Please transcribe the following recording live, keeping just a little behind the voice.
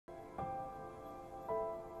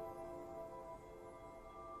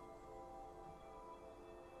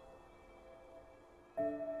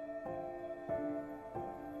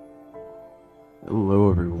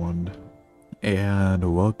Hello everyone,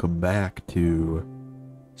 and welcome back to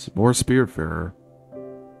some more Spiritfarer.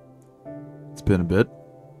 It's been a bit,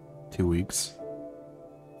 2 weeks.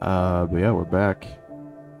 But yeah, we're back.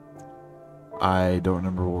 I don't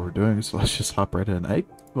remember what we're doing, so let's just hop right in.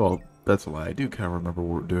 Well, that's a lie. I do kind of remember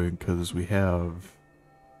what we're doing because we have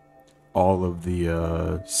all of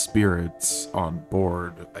the spirits on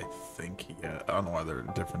board. I think. Yeah, I don't know why they're in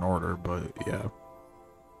a different order, but yeah.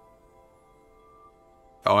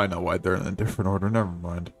 Oh, I know why they're in a different order. Never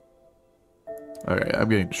mind. Okay, I'm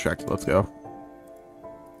getting distracted. Let's go.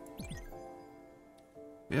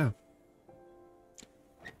 Yeah,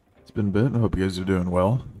 it's been a bit. I hope you guys are doing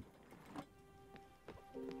well.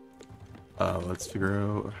 Let's figure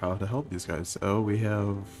out how to help these guys. Oh, we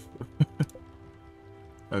have...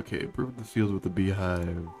 Okay, improve the field with the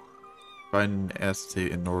beehive. Find an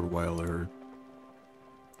acetate in Nordweiler.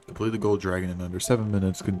 Complete the gold dragon in under 7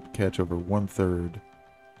 minutes. Can catch over 1/3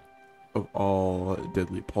 of all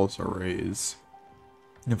deadly pulsar rays.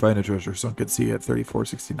 And find a treasure sunk at sea at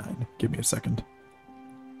 3469. Give me a second.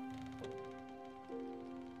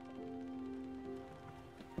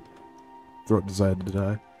 Throat decided to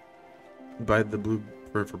die. Buy the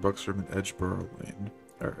blueprint for Buckstrom and Edgeborough Lane.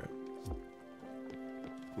 Alright.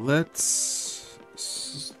 Let's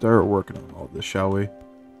start working on all this, shall we?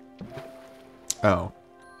 Oh.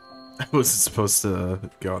 I wasn't supposed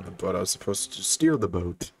to go on the boat. I was supposed to steer the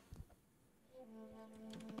boat.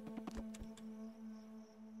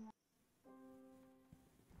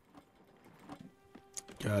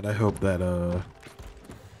 God, I hope that, the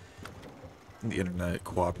internet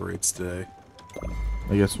cooperates today.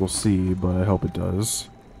 I guess we'll see, but I hope it does.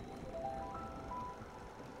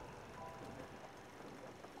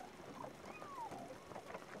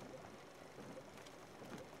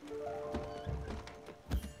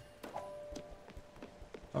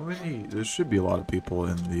 How many? There should be a lot of people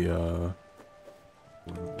in the,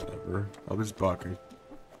 whatever. Oh, there's Buck.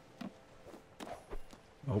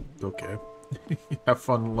 Oh, okay. Have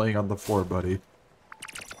fun laying on the floor, buddy.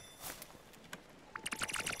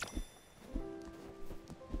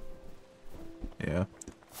 Yeah.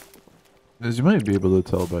 As you might be able to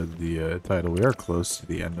tell by the title, we are close to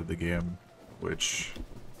the end of the game, which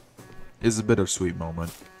is a bittersweet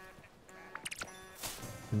moment.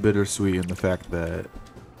 Bittersweet in the fact that,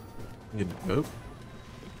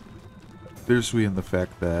 bittersweet in the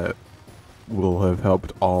fact that we'll have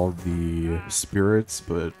helped all the spirits,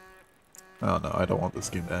 but I don't know, I don't want this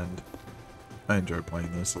game to end. I enjoy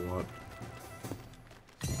playing this a lot.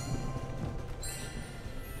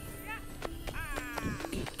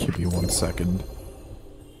 Give me 1 second.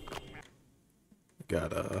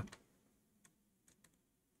 Gotta...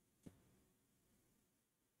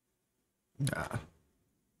 Nah.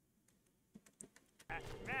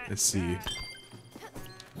 Let's see.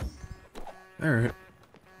 Alright.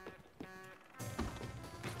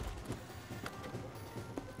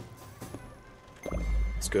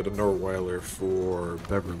 Let's go to Norweiler for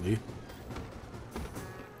Beverly.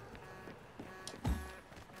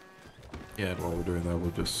 Yeah, and while we're doing that,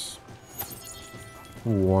 we'll just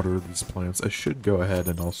water these plants. I should go ahead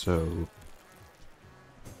and also...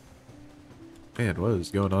 Man, what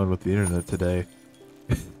is going on with the internet today?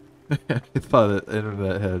 I thought that the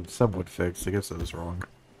internet had somewhat fixed. I guess I was wrong.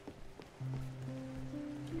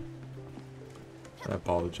 I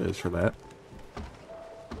apologize for that.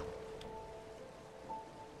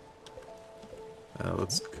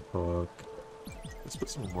 Let's cook. Let's put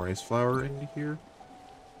some rice flour into here.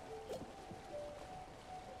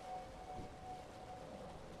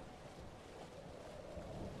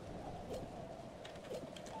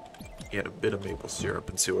 Add a bit of maple syrup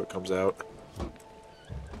and see what comes out.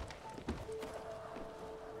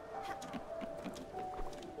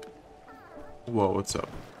 Whoa, what's up?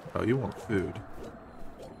 Oh, you want food.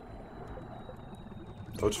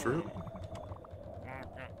 Poached fruit?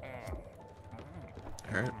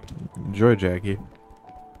 Alright. Enjoy, Jackie.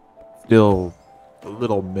 Still a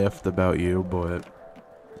little miffed about you, but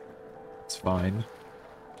it's fine.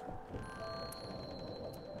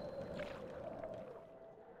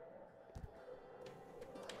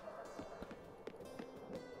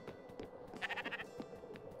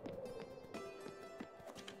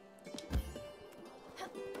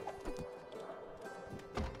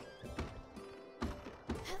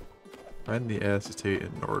 Find the acetate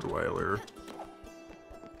in Nordweiler.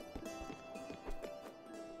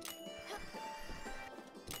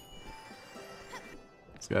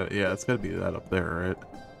 It's got, yeah, it's gotta be that up there, right?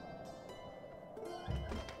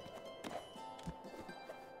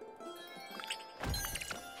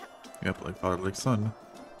 Yep, like father, like son.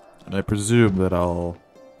 And I presume that I'll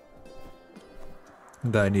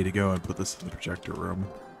that I need to go and put this in the projector room.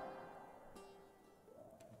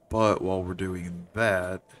 But while we're doing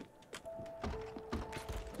that,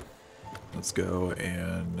 let's go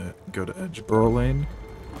and go to Edgeboro Lane.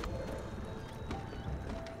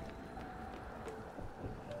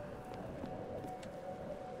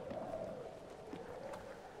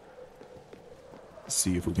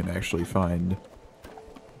 See if we can actually find...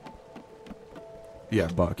 Yeah,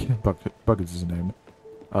 Buck. Buck is his name.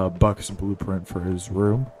 Buck's blueprint for his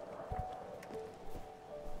room.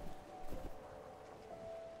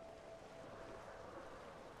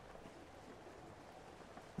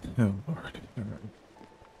 Oh, Lord. Alright.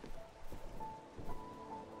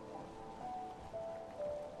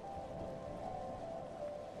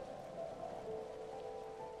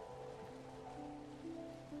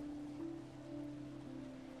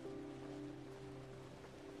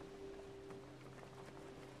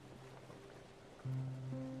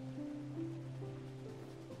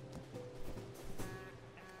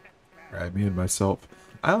 Alright, me and myself.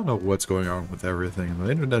 I don't know what's going on with everything.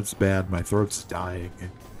 The internet's bad, my throat's dying.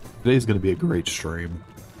 Today's gonna be a great stream.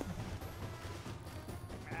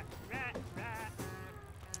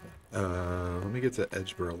 Let me get to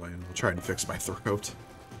Edgeboro Lane. I'll try and fix my throat.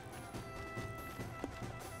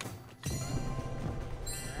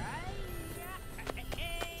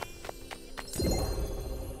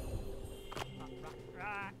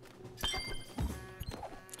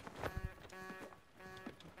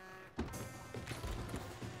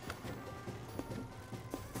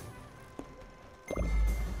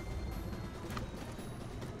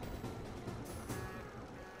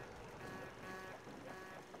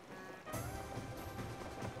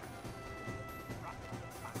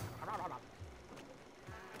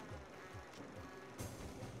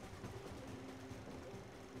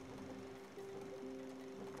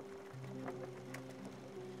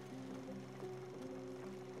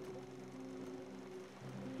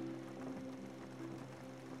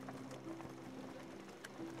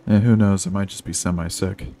 And who knows, I might just be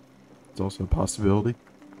semi-sick. It's also a possibility.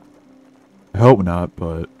 I hope not,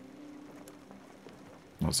 but...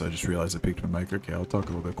 Also, I just realized I peaked my mic. Okay, I'll talk a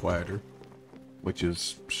little bit quieter. Which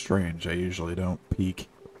is strange. I usually don't peak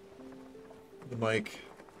the mic.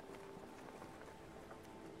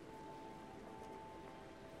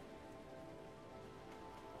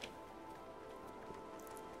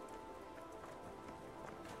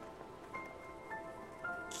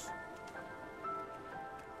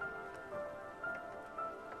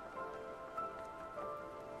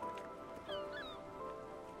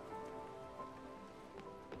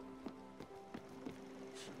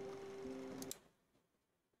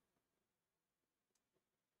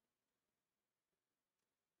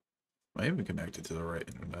 I am connected to the right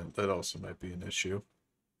internet. That also might be an issue.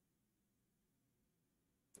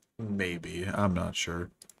 Maybe. I'm not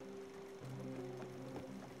sure.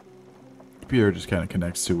 Computer just kind of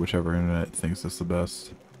connects to whichever internet it thinks is the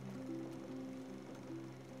best.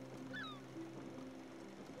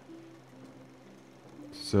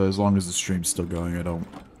 So as long as the stream's still going, I don't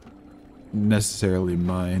necessarily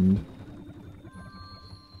mind.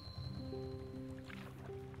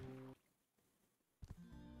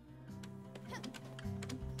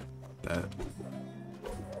 That.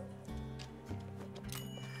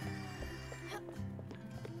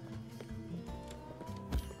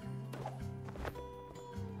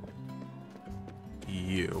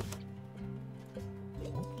 You.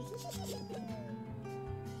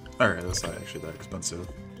 Alright, that's not actually that expensive.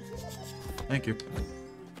 Thank you.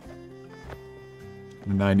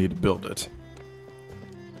 And I need to build it.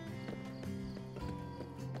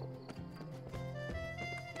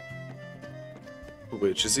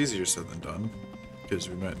 Which is easier said than done, because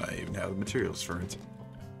we might not even have the materials for it.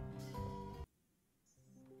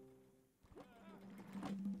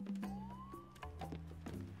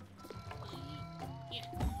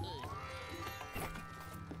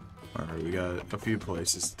 Alright, we got a few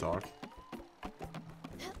places to talk.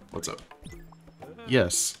 What's up?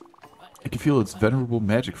 Yes. I can feel its venerable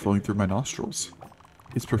magic flowing through my nostrils.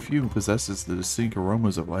 Its perfume possesses the distinct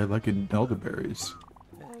aromas of lilac and elderberries.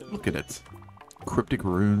 Look at it. Cryptic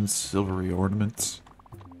runes, silvery ornaments.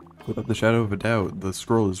 Without the shadow of a doubt, the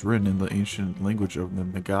scroll is written in the ancient language of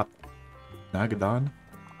the Nagadan?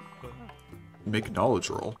 Make knowledge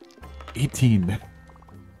roll. 18.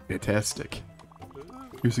 Fantastic.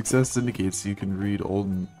 Your success indicates you can read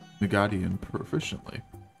Old Nagadian proficiently.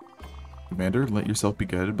 Commander, let yourself be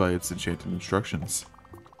guided by its enchanted instructions.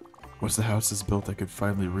 Once the house is built, I could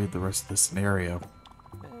finally read the rest of the scenario.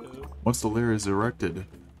 Once the lair is erected,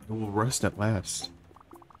 I will rest at last.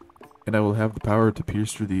 And I will have the power to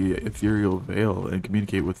pierce through the ethereal veil and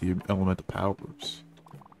communicate with the elemental powers.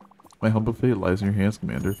 My humble fate lies in your hands,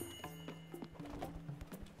 Commander.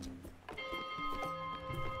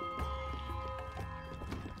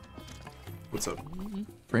 What's up?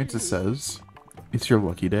 Francis says, it's your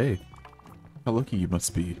lucky day. How lucky you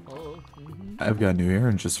must be. I've got a new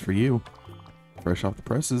errand just for you. Fresh off the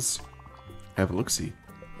presses. Have a look-see.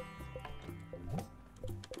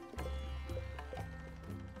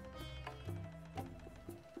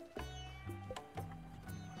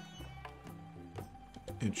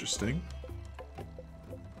 Interesting.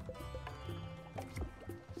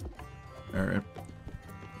 Alright.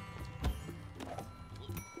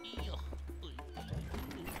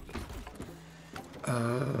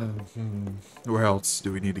 Where else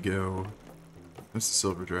do we need to go? This is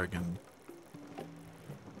Silver Dragon.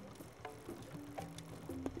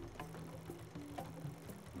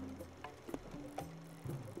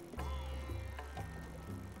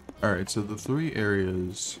 Alright, so the 3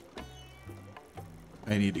 areas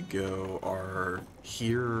I need to go are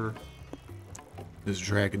here. There's a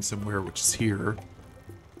dragon somewhere, which is here.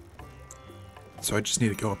 So I just need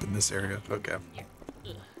to go up in this area. Okay.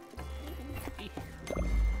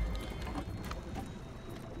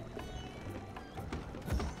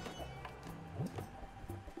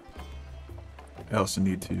 I also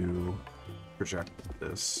need to project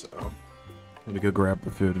this, so I'm gonna go grab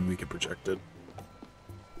the food and we can project it.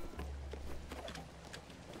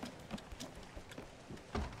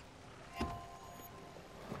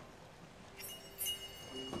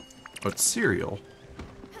 What's cereal?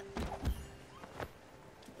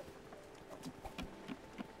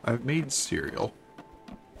 I've made cereal.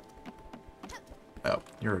 Oh,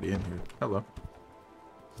 you're already in here. Hello.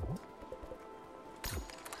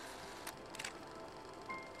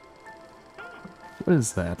 What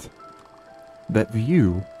is that? That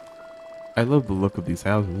view? I love the look of these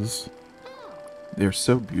houses. They're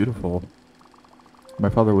so beautiful. My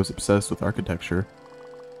father was obsessed with architecture.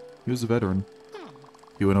 He was a veteran.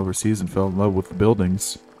 He went overseas and fell in love with the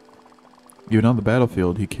buildings. Even on the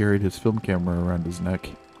battlefield, he carried his film camera around his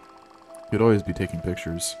neck. He'd always be taking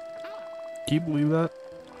pictures. Can you believe that?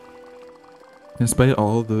 Despite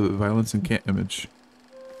all the violence and carnage.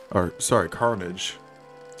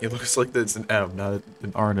 It looks like that's an M, not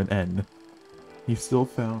an R and an N. He still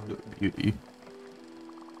found beauty.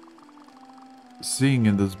 Seeing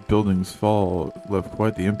in those buildings fall left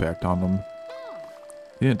quite the impact on them.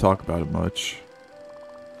 He didn't talk about it much.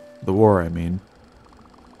 The war, I mean.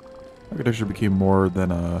 Architecture became more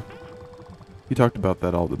than he talked about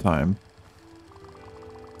that all the time.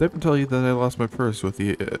 Did I ever tell you that I lost my purse with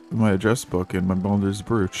my address book and my mother's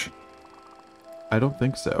brooch? I don't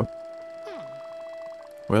think so.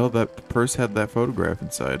 Well, that purse had that photograph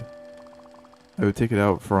inside. I would take it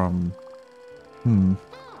out from...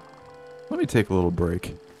 Let me take a little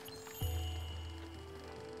break.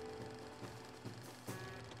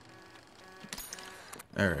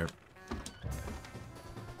 Alright.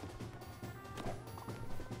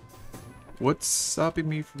 What's stopping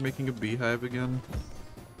me from making a beehive again?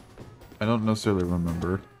 I don't necessarily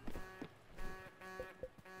remember.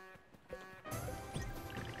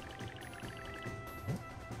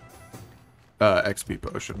 XP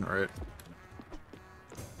potion, right?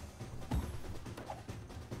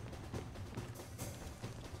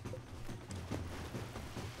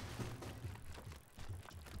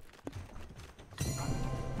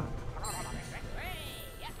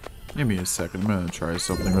 Give me a second, I'm gonna try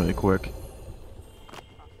something really quick.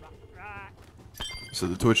 So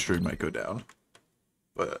the Twitch stream might go down,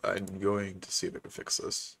 but I'm going to see if I can fix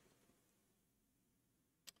this.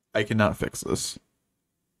 I cannot fix this.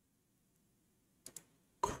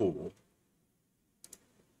 Cool.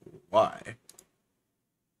 Why?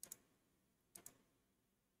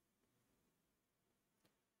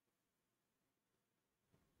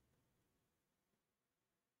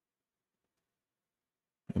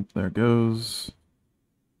 And there it goes.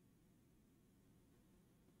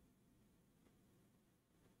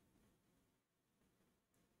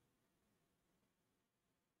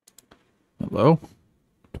 Hello?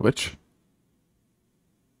 Twitch?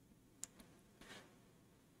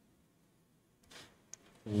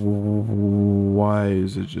 Why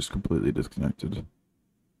is it just completely disconnected?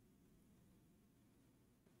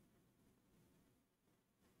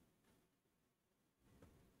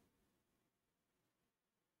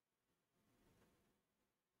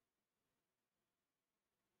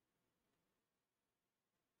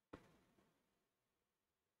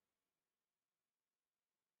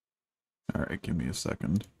 Alright, give me a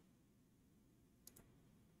second.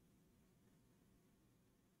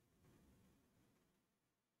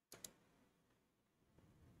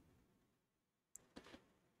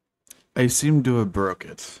 I seem to have broke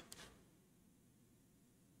it.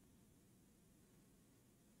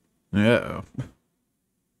 Yeah.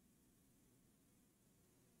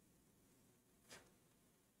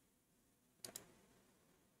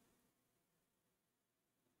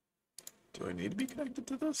 Do I need to be connected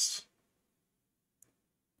to this?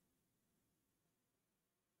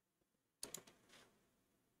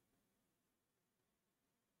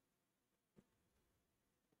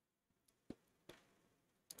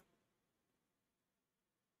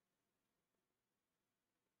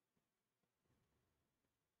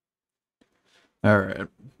 Alright,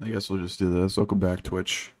 I guess we'll just do this. Welcome back,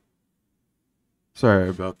 Twitch. Sorry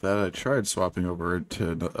about that. I tried swapping over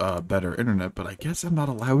to better internet, but I guess I'm not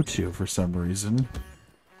allowed to for some reason.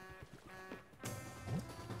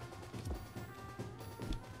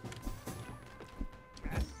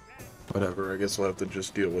 Whatever, I guess we'll have to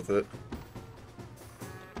just deal with it.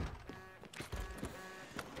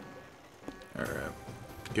 Alright,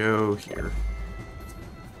 go here.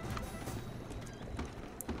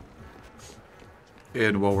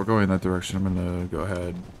 And while we're going that direction, I'm gonna go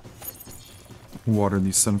ahead, water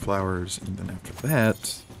these sunflowers, and then after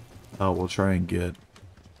that, we'll try and get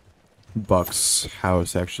Buck's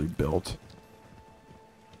house actually built.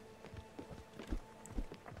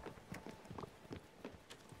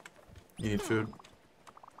 You need food?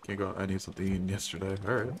 Can't go. I need something eaten yesterday.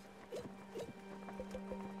 Alright.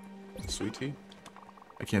 Sweet tea?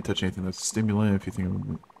 I can't touch anything that's a stimulant. If you think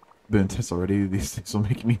I've been intense already, these things will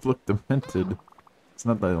make me look demented. It's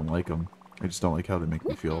not that I don't like them. I just don't like how they make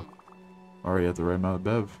me feel. Already at the right amount of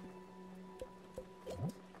bev.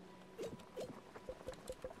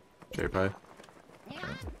 Cherry pie. Right.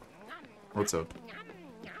 What's up?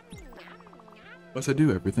 Must I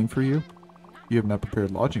do everything for you? You have not prepared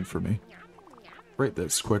lodging for me. Write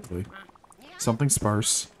this quickly. Something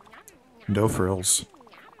sparse. No frills.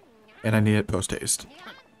 And I need it post-haste.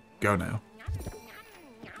 Go now.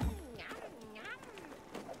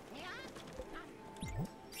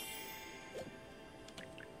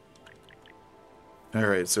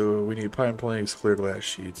 Alright, so we need pine planks, clear glass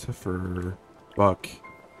sheets for Buck.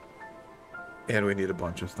 And we need a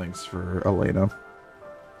bunch of things for Elena.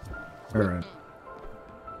 Alright.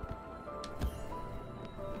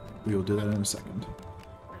 We will do that in a second.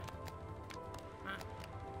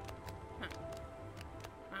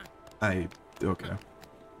 Okay.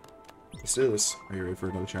 Let's do this. Are you ready for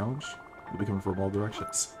another challenge? You'll be coming from all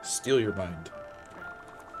directions. Steal your mind.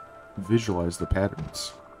 Visualize the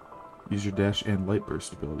patterns. Use your dash and light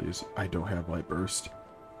burst abilities. I don't have light burst.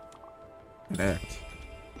 And act.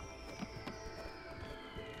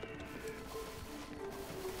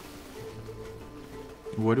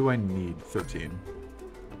 What do I need? 13.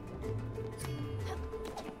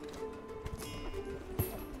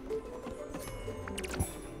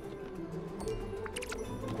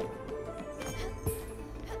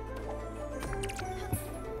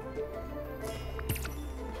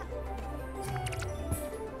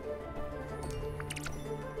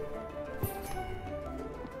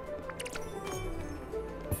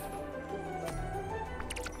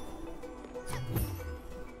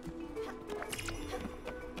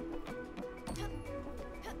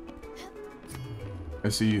 I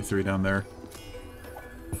see you three down there.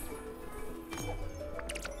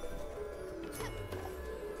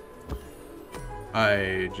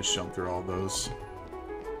 I just jumped through all those.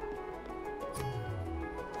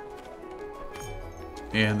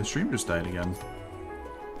 And the stream just died again.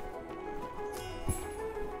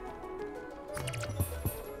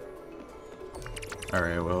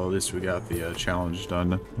 Alright, well at least we got the challenge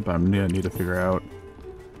done, but I'm gonna need to figure out.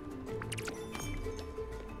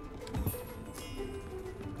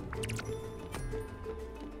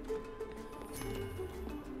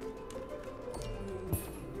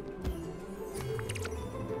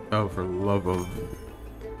 Oh, for love of...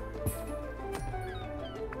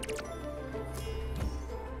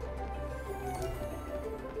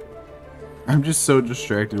 I'm just so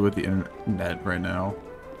distracted with the internet right now.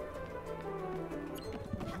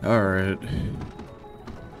 Alright.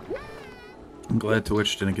 I'm glad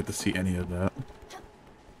Twitch didn't get to see any of that.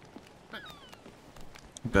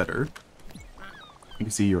 Better. You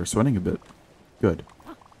can see you are sweating a bit. Good.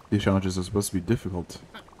 These challenges are supposed to be difficult.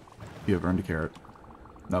 You have earned a carrot.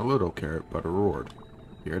 Not a little carrot, but a reward.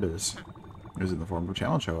 Here it is. It is in the form of a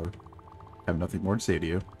challenge, however. I have nothing more to say to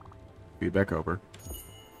you. Feedback over.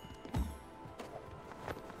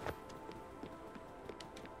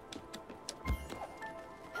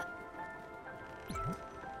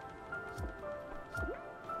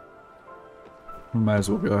 We might as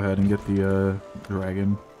well go ahead and get the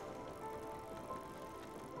dragon.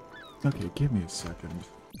 Okay, give me a second.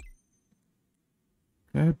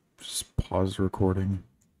 Can I just pause recording?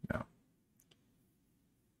 No.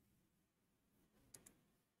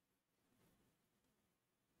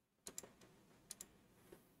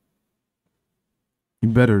 You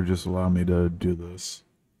better just allow me to do this.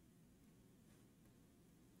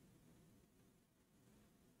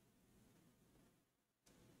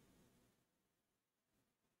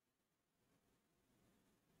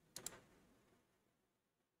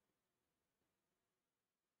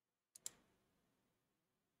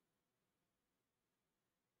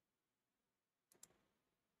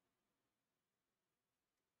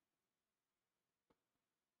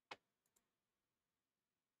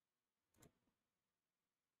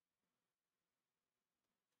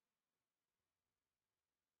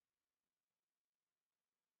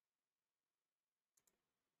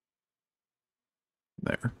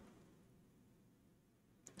 There.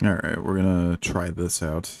 Alright, we're gonna try this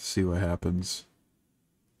out, see what happens.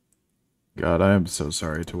 God, I am so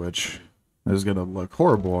sorry, Twitch. This is gonna look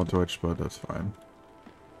horrible on Twitch, but that's fine.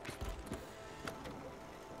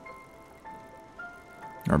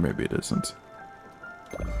 Or maybe it isn't.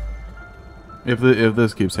 If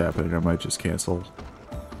this keeps happening, I might just cancel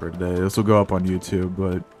for today. This will go up on YouTube,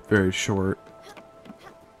 but very short.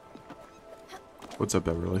 What's up,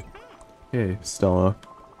 Beverly? Hey, Stella.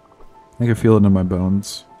 I can feel it in my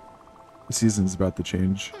bones. The season's about to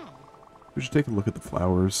change. We should take a look at the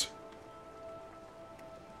flowers.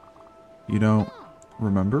 You know,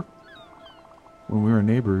 remember? When we were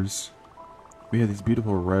neighbors, we had these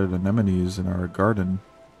beautiful red anemones in our garden.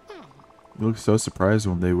 We looked so surprised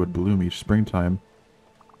when they would bloom each springtime.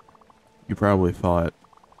 You probably thought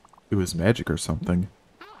it was magic or something.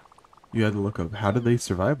 You had to look up, how did they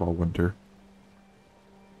survive all winter?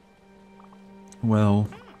 Well,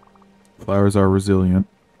 flowers are resilient.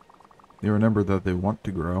 They remember that they want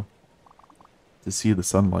to grow, to see the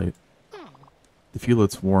sunlight, to feel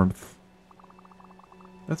its warmth.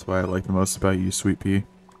 That's why I like the most about you, Sweet Pea.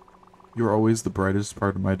 You are always the brightest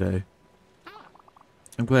part of my day.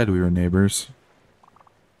 I'm glad we were neighbors.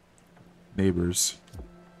 Neighbors.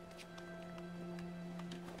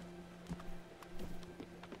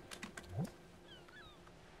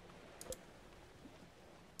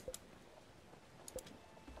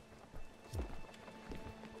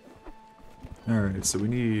 Alright, so we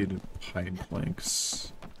need pine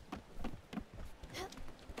planks.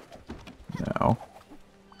 Now.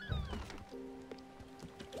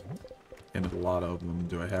 And a lot of them.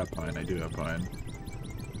 Do I have pine? I do have pine.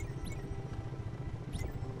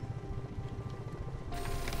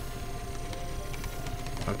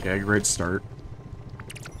 Okay, great start.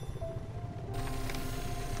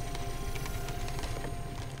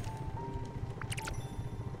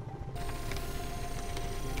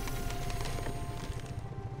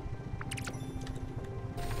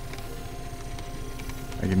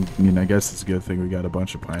 I guess it's a good thing we got a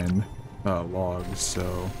bunch of pine logs,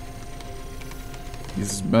 so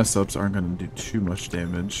these mess ups aren't going to do too much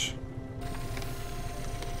damage.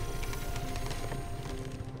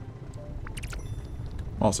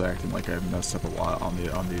 I'm also acting like I've messed up a lot on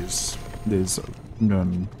these.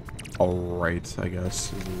 Alright, I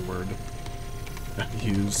guess is the word I'd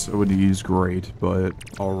use. I wouldn't use great, but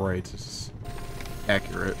alright is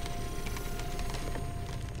accurate.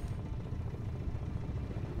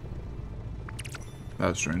 That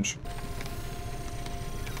was strange.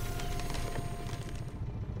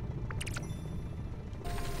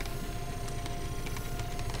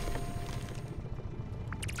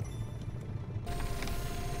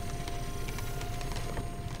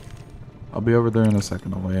 I'll be over there in a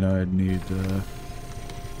second, Elena. I need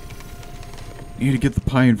to get the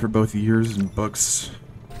pine for both yours and Buck's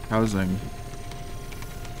housing.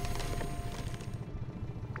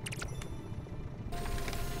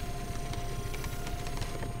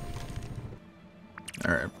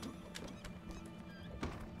 Alright.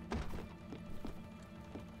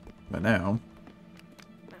 But now,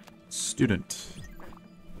 student.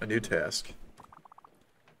 A new task.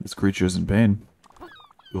 This creature is in pain.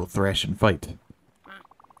 You will thrash and fight.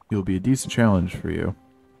 It will be a decent challenge for you.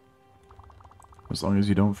 As long as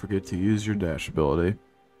you don't forget to use your dash ability.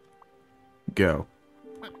 Go.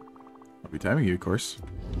 I'll be timing you, of course.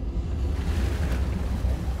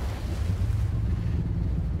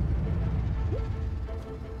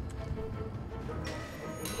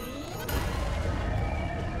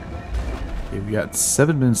 Okay, we got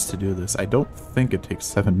 7 minutes to do this. I don't think it takes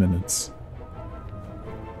 7 minutes.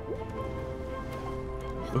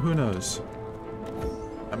 But who knows?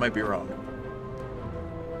 I might be wrong.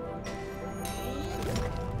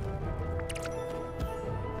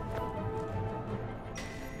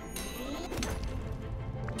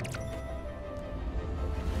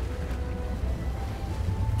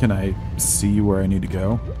 Can I see where I need to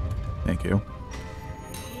go? Thank you.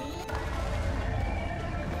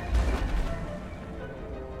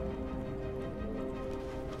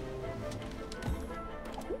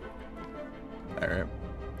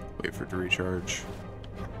 recharge.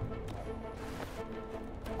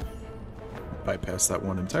 Bypass that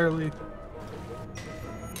one entirely.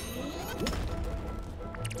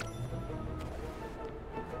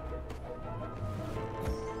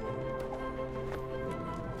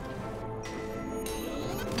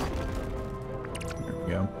 There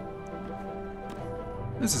we go.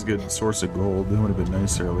 This is a good source of gold. That would have been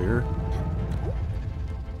nice earlier.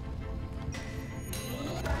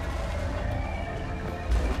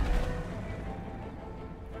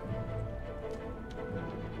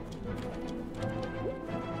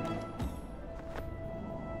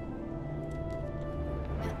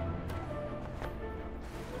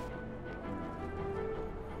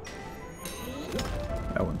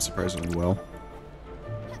 That went surprisingly well.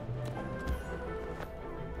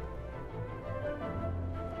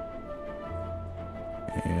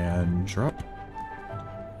 And drop.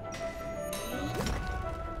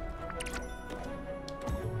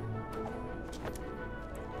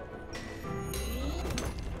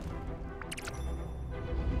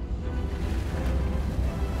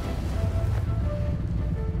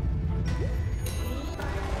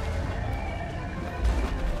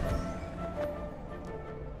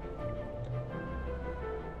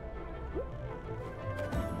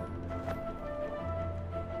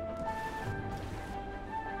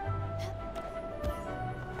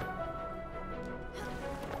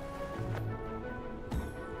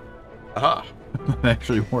 Aha! That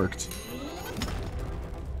actually worked.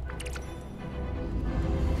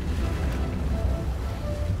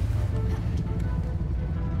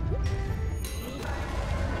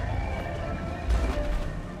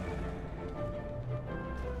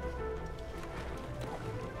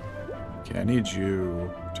 Okay, I need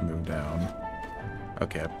you to move down.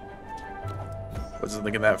 Okay. Wasn't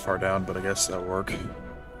thinking that far down, but I guess that'll work.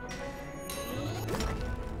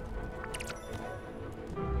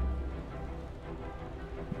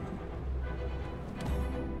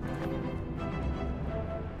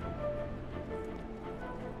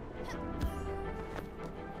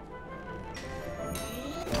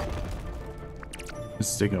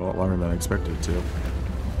 This is taking a lot longer than I expected it to.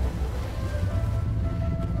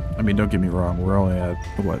 I mean, don't get me wrong, we're only at,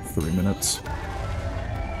 what, 3 minutes?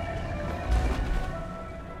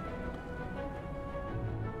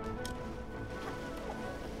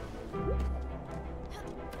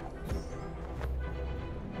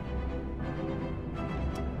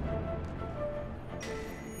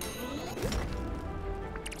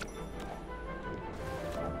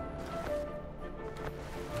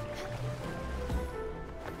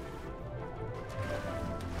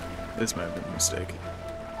 This might have been a mistake.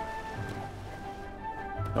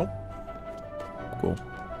 Nope. Cool.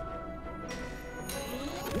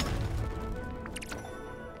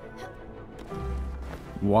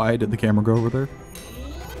 Why did the camera go over there?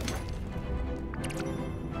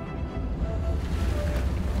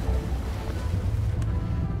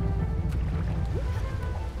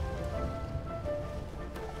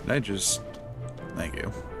 Did I just... Thank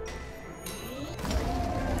you.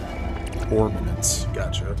 4 minutes.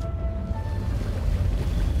 Gotcha.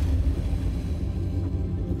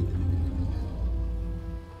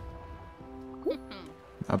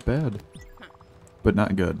 Not bad, but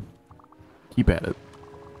not good. Keep at it.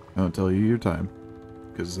 I won't tell you your time,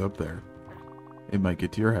 because it's up there. It might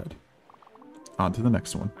get to your head. On to the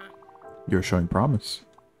next one. You're showing promise.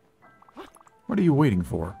 What are you waiting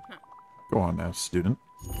for? Go on now, student.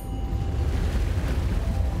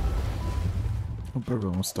 Hope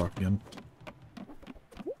everyone will stalk again.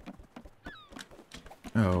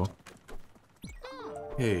 Oh.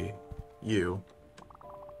 Hey, you.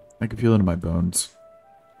 I can feel it in my bones.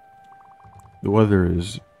 The weather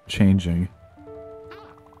is changing.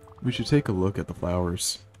 We should take a look at the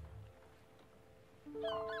flowers.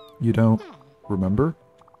 You don't remember?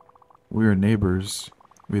 We were neighbors.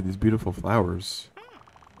 We had these beautiful flowers.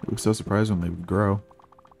 It was so surprised when they would grow.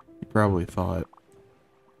 You probably thought,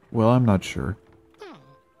 well, I'm not sure.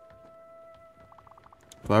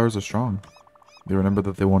 Flowers are strong. They remember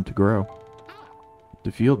that they want to grow.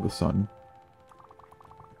 To feel the sun.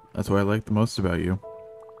 That's what I like the most about you.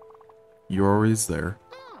 You're always there.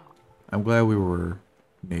 I'm glad we were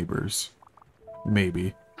neighbors.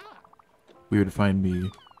 Maybe. We would find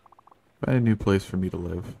a new place for me to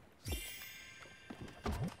live.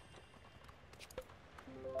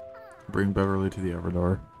 Bring Beverly to the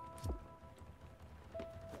Everdor.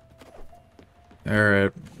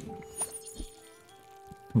 Alright.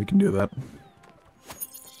 We can do that.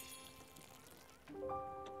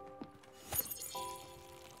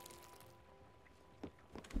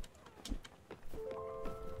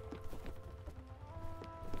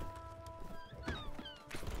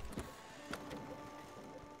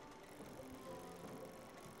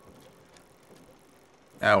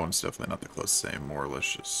 That one's definitely not the closest anymore.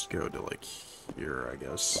 Let's just go to, like, here, I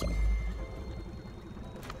guess.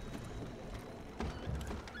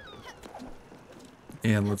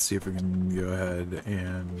 And let's see if we can go ahead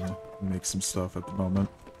and make some stuff at the moment.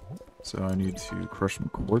 So I need to crush some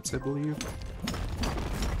quartz, I believe.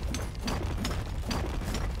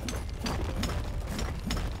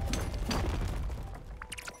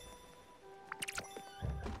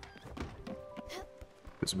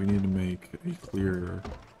 Because we need to make a clear...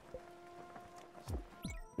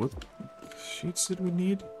 What sheets did we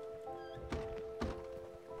need?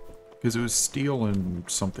 Because it was steel and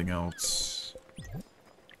something else.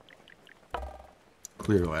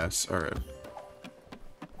 Clear glass, alright.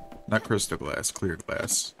 Not crystal glass, clear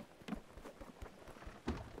glass.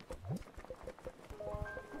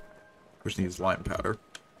 Which needs lime powder.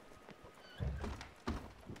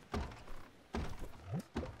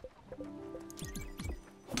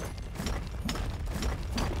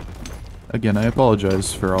 Again, I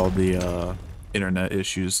apologize for all the internet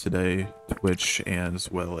issues today, Twitch and as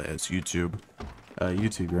well as YouTube.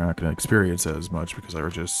 YouTube, you're not going to experience that as much because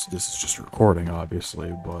this is just recording,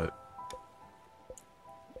 obviously, but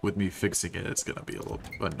with me fixing it, it's going to be a little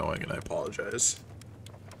annoying, and I apologize.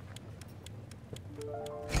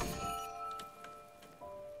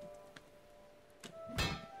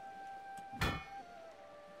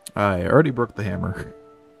 I already broke the hammer.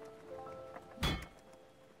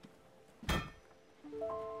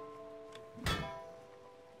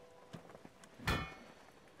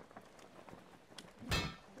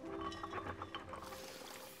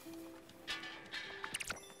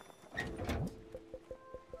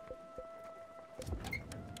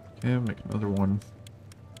 Okay, make another one.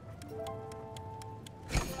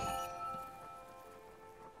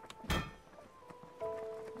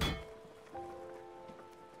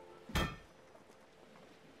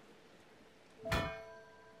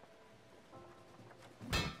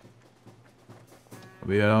 I'll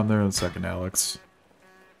be on there in a second, Alex.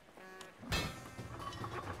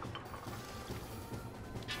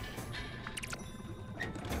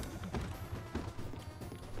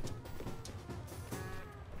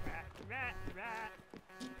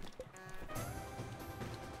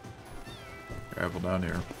 Gravel down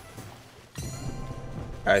here.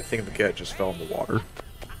 I think the cat just fell in the water.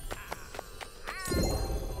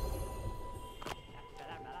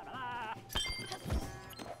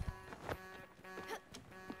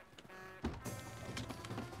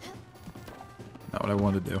 Not what I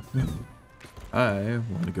want to do. I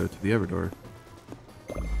want to go to the Everdor.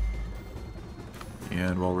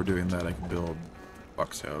 And while we're doing that, I can build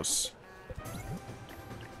Buck's house.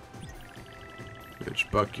 Which,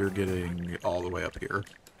 Buck, you're getting all the way up here.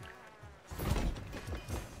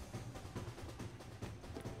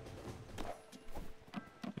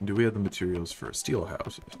 And do we have the materials for a steel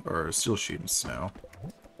house? Or steel sheets now?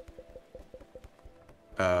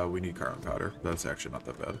 We need carbon powder. That's actually not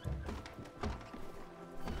that bad.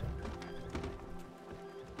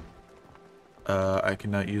 I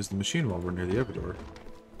cannot use the machine while we're near the Everdor.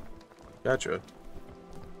 Gotcha.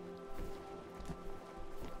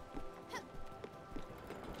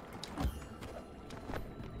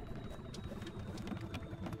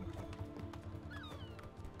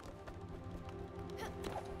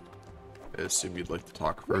 I assume you'd like to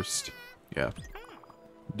talk first. Yeah.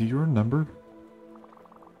 Do you remember?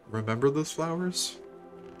 Remember those flowers?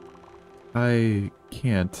 I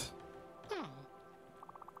can't.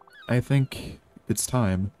 I think it's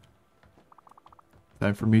time.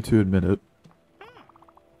 Time for me to admit it.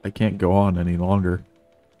 I can't go on any longer.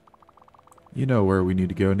 You know where we need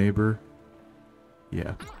to go, neighbor.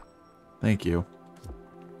 Yeah. Thank you.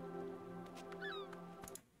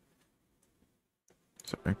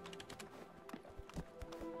 Sorry.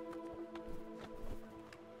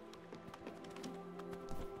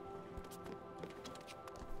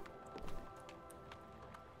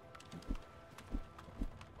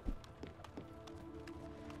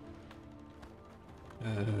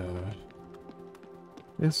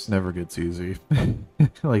 This never gets easy.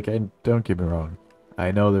 Like, don't get me wrong.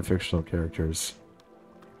 I know they're fictional characters.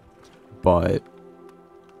 But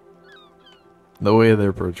the way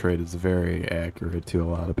they're portrayed is very accurate to a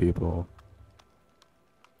lot of people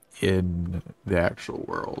in the actual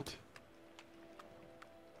world.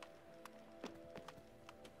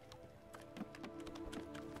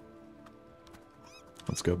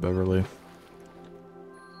 Let's go, Beverly.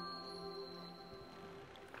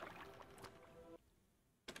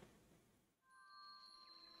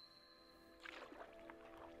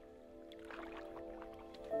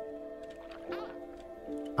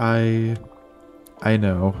 I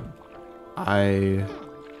know. I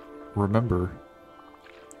remember.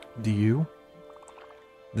 Do you?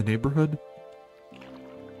 The neighborhood?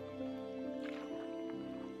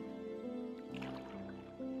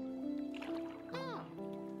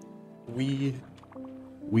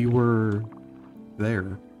 We were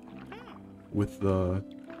there with the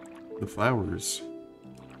flowers.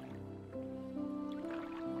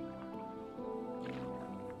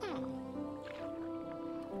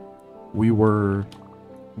 We were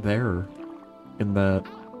there in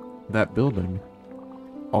that building,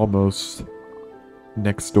 almost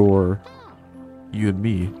next door, you and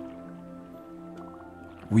me.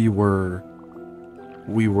 We were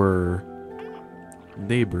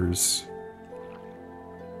neighbors.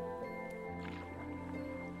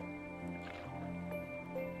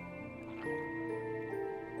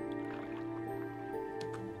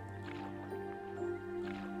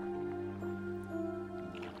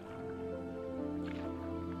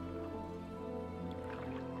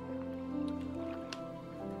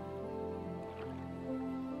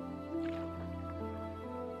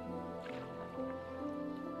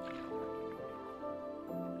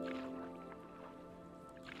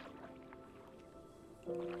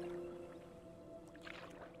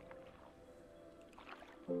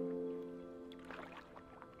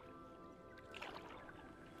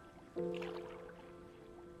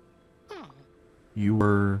 You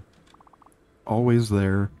were always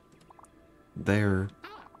there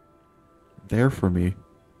for me,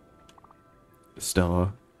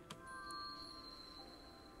 Stella.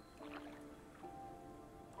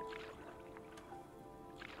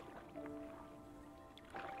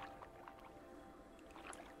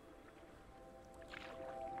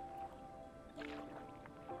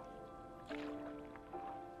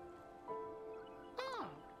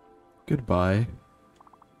 Goodbye,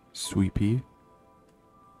 Sweet Pea.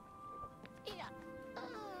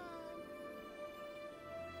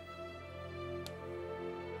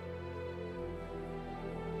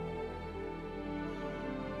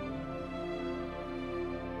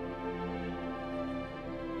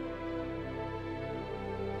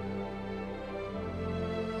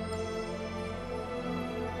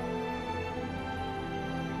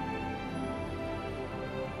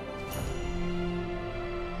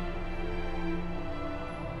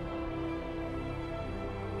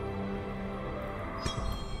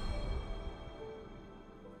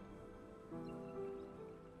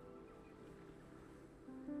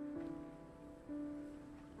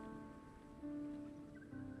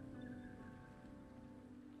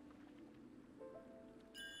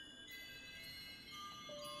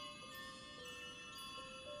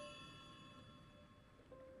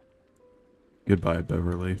 Goodbye,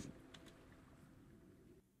 Beverly.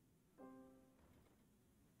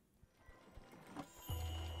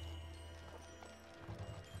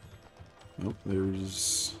 Oh,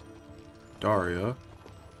 there's Daria.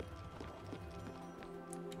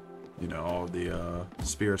 You know, all the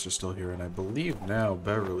spirits are still here, and I believe now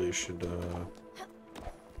Beverly should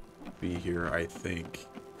be here, I think.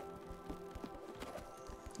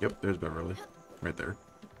 Yep, there's Beverly. Right there.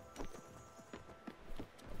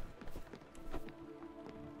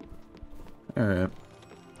 Alright.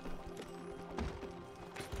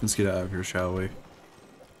 Let's get out of here, shall we?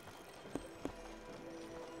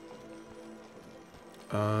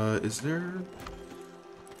 Is there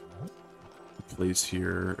a place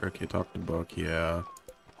here? Okay, talk to Buck, yeah.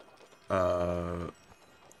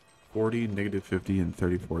 40, negative 50, and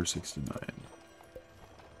 34.69.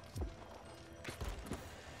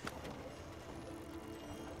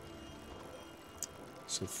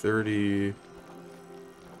 So 30...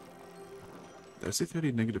 Did I say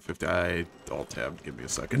 30, negative 50? I alt-tabbed, give me a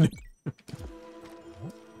second.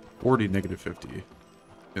 40, negative 50,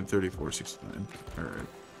 and 34.69. Alright.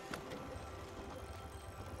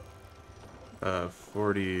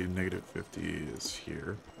 40, negative 50 is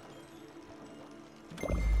here.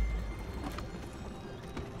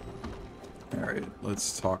 Alright,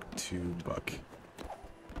 let's talk to Buck.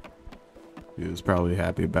 He was probably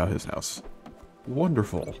happy about his house.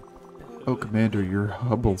 Wonderful. Oh, Commander, your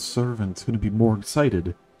humble servant's going to be more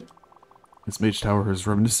excited. This mage tower is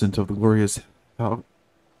reminiscent of the glorious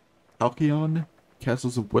Halcyon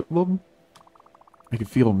castles of Whitlam. I can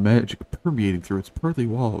feel magic permeating through its pearly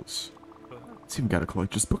walls. It's even got a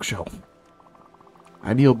collector's bookshelf.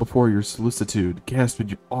 I kneel before your solicitude, gasp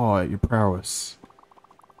in awe at your prowess.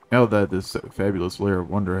 Now that this fabulous lair of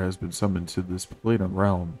wonder has been summoned to this planar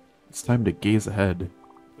realm, it's time to gaze ahead.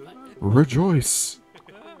 Rejoice!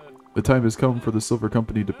 The time has come for the Silver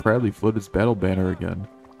Company to proudly float its battle banner again.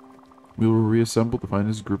 We will reassemble the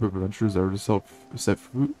finest group of adventurers ever to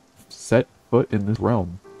set foot in this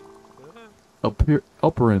realm.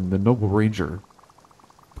 Elperin, the noble ranger.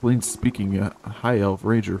 plain-speaking high elf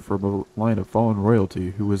ranger from a line of fallen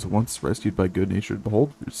royalty who was once rescued by good-natured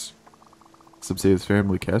beholders. Some say his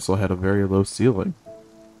family castle had a very low ceiling,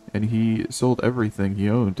 and he sold everything he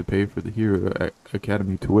owned to pay for the Hero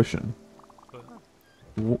Academy tuition.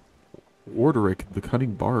 Warderick, the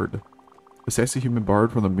cunning bard. A sassy human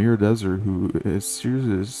bard from the Mirror Desert who has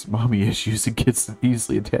serious mommy issues and gets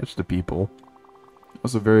easily attached to people.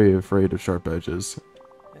 Also very afraid of sharp edges.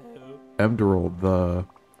 Emderol,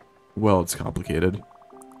 well, it's complicated.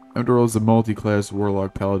 Emderol is a multi-class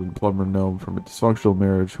warlock paladin plumber gnome from a dysfunctional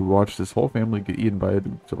marriage who watched his whole family get eaten by a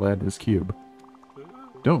gelatinous cube.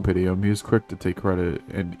 Don't pity him, he is quick to take credit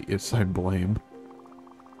and assign blame.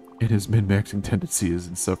 And his min-maxing tendency is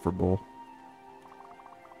insufferable.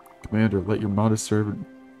 Commander, let your modest servant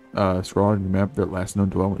scroll on your map their last known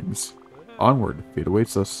dwellings. Onward, fate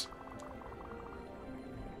awaits us.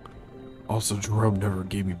 Also, Jerome never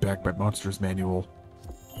gave me back my monster's manual.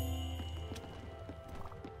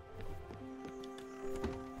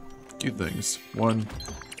 Two things. One,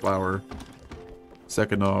 flour.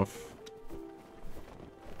 Second off,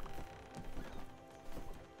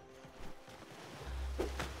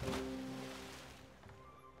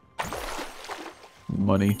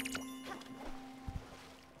 money.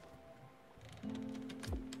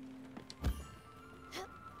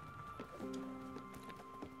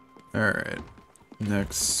 Alright.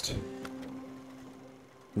 Next,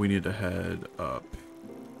 we need to head up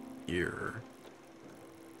here.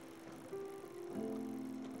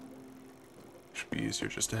 Should be easier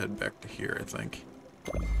just to head back to here, I think.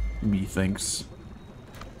 Methinks.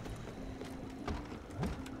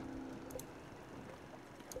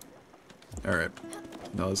 Alright.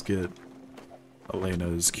 Now let's get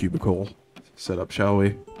Elena's cubicle set up, shall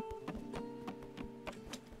we?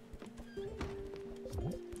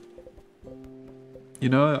 You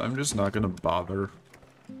know what? I'm just not gonna bother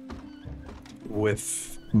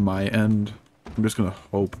with my end. I'm just gonna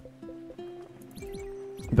hope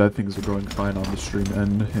that things are going fine on the stream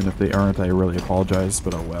end, and if they aren't, I really apologize,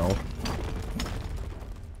 but oh well.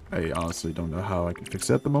 I honestly don't know how I can fix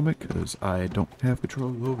it at the moment, because I don't have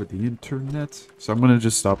control over the internet. So I'm gonna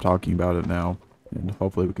just stop talking about it now, and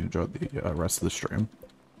hopefully we can enjoy the rest of the stream.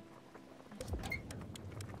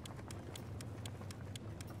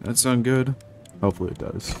 That sound good? Hopefully it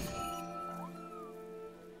does.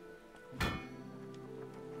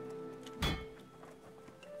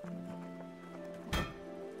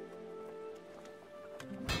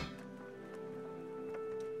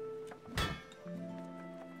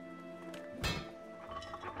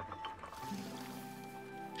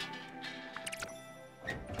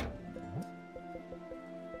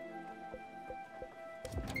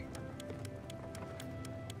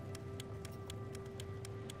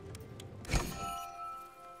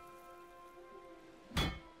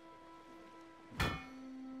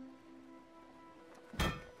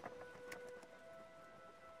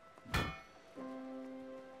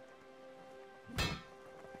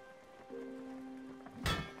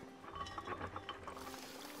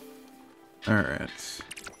 Alright.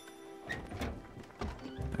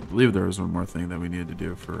 I believe there was one more thing that we needed to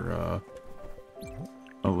do for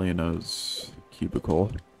Elena's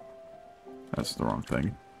cubicle. That's the wrong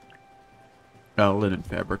thing. Linen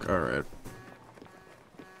fabric, alright.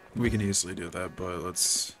 We can easily do that, but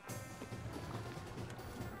let's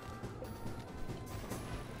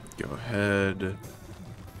go ahead,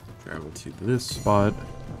 travel to this spot,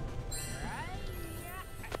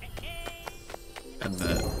 and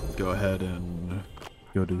then go ahead and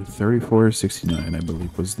go to 3469, I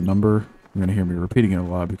believe was the number. You're gonna hear me repeating it a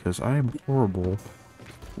lot because I am horrible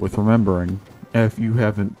with remembering, if you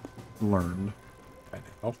haven't learned by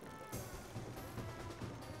now.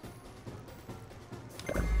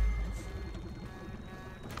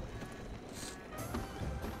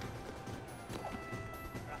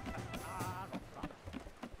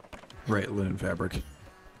 Right, linen fabric.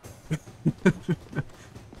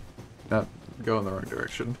 Not go in the wrong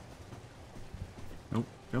direction. Nope,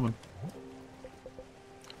 come on.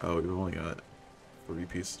 Oh, we've only got 3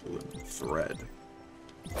 pieces of linen thread.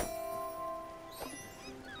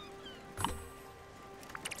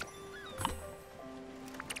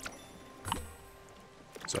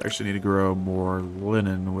 So I actually need to grow more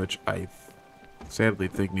linen, which I sadly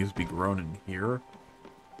think needs to be grown in here.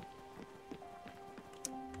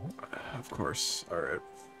 Of course, alright.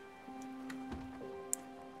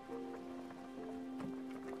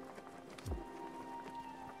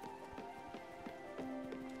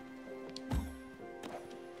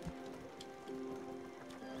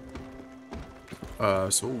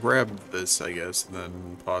 So we'll grab this, I guess, and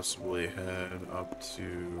then possibly head up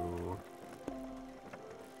to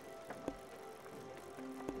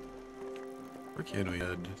Where can we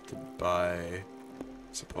head to buy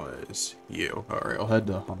supplies? You. Alright, I'll head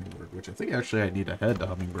to Hummingbird, which I think actually I need to head to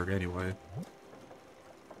Hummingbird anyway.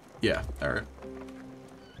 Yeah, alright.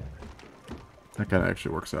 That kind of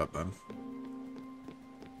actually works out then.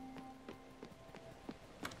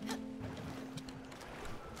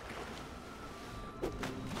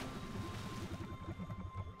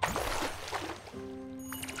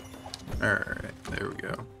 Alright, there we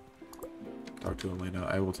go. Talk to Elena.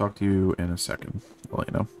 I will talk to you in a second,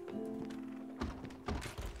 Elena.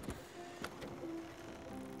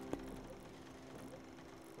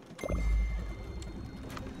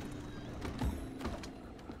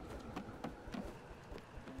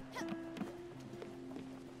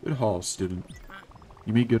 Good haul, student.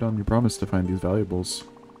 You made good on your promise to find these valuables.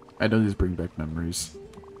 I know these bring back memories.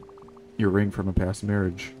 Your ring from a past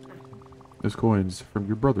marriage. Those coins from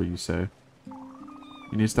your brother, you say.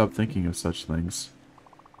 You need to stop thinking of such things.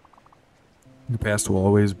 Your past will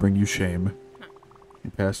always bring you shame.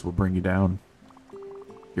 Your past will bring you down.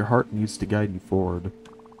 Your heart needs to guide you forward.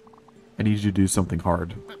 I need you to do something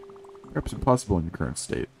hard. Perhaps impossible in your current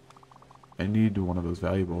state. I need one of those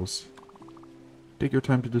valuables. Take your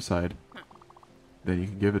time to decide. Then you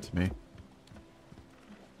can give it to me.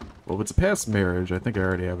 Well, if it's a past marriage, I think I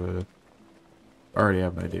already have an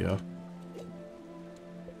idea.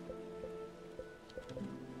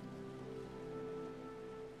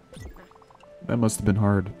 That must have been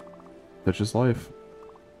hard. That's just life.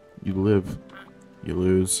 You live. You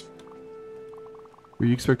lose. Were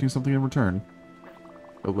you expecting something in return?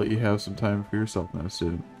 I'll let you have some time for yourself now,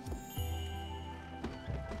 student.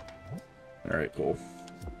 Alright, cool.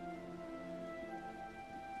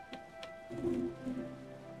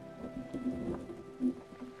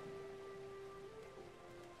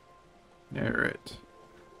 Alright.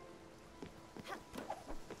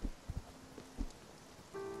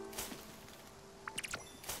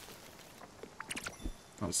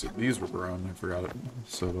 Oh, so these were brown, I forgot it.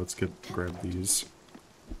 So let's grab these.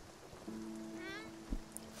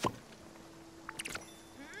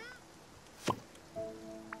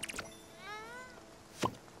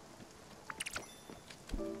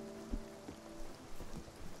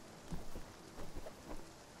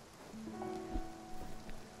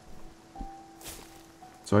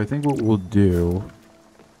 So I think what we'll do,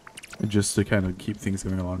 just to kind of keep things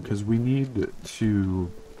going along, because we need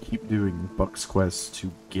to keep doing Buck's quest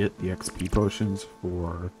to get the XP potions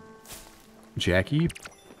for Jackie.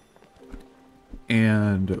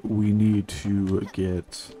 And we need to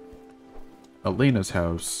get Elena's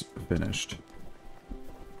house finished.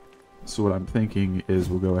 So what I'm thinking is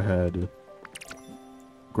we'll go ahead,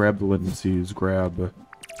 grab the Lindsay's, grab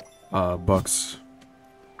Buck's,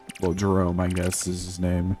 well, Jerome, I guess is his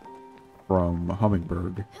name, from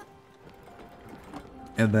Hummingbird.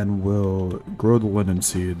 And then we'll grow the linen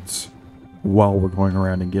seeds while we're going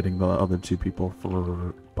around and getting the other two people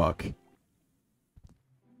for Buck.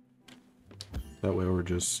 That way we're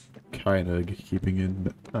just kind of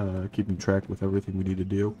keeping track with everything we need to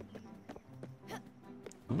do.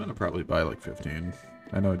 I'm gonna probably buy like 15.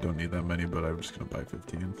 I know I don't need that many, but I'm just gonna buy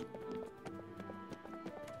 15.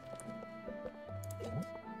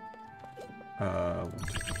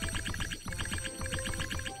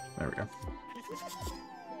 There we go.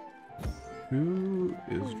 Who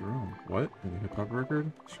is Jerome? What? Any hip-hop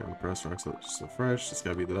record? Charlotte Press rocks up so fresh. This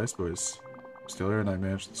gotta be the Dice Boys. Steeler and I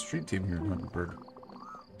managed the street team here in Hummingbird.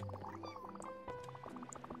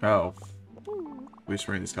 Oh. We just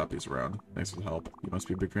ran these copies around. Thanks for the help. You must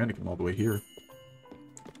be a big fan to come all the way here.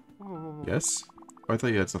 Yes? Oh, I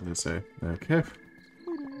thought you had something to say. Okay.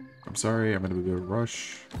 I'm sorry, I'm in a bit of a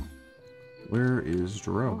rush. Where is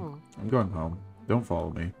Jerome? I'm going home. Don't follow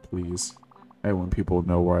me, please. I want people to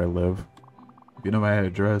know where I live. If you know my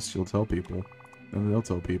address, you'll tell people. Then they'll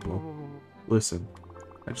tell people. Listen,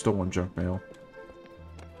 I just don't want junk mail.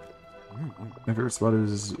 My favorite spot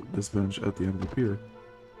is this bench at the end of the pier.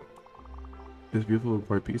 It's beautiful and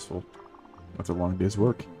quite peaceful. After a long day's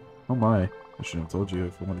work. Oh my, I shouldn't have told you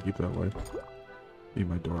if I want to keep that way. Leave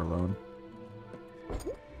my door alone.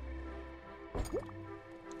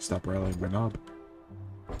 Stop rattling my knob.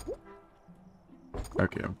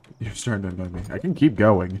 Okay, you're starting to annoy me. I can keep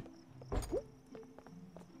going.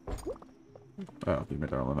 Oh, leave my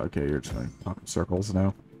door alone. Okay, you're just going to talk in circles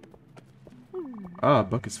now. Ah,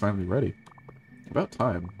 Buck is finally ready. About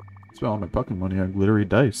time. Spent all my bucking money on glittery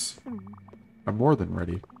dice. I'm more than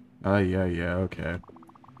ready. Ah, yeah, okay.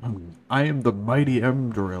 I am the mighty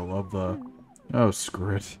M-Drill of the... Oh,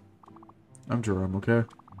 screw it. I'm Jerome, okay?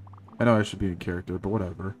 I know I should be in character, but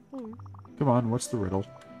whatever. Come on, what's the riddle?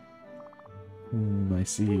 I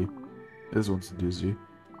see. This one's a doozy.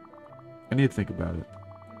 I need to think about it.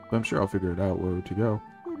 But I'm sure I'll figure it out where to go.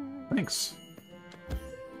 Thanks.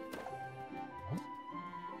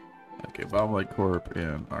 Okay, Bomb Light Corp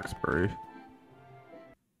and Oxbury.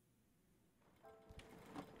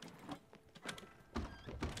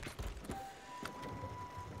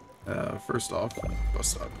 First off, bus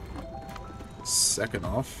stop. Second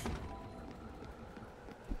off,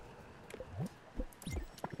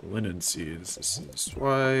 linen seeds. This is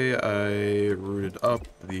why I rooted up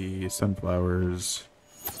the sunflowers.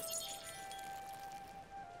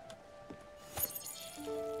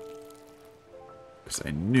 Because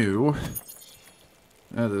I knew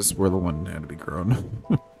this is where the one had to be grown.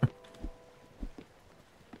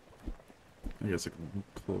 I guess I can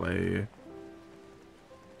play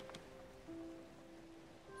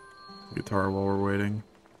guitar while we're waiting.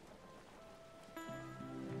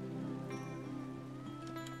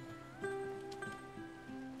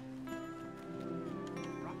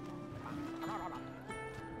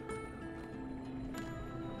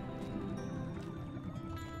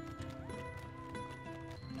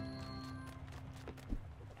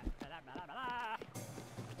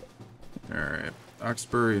 Alright.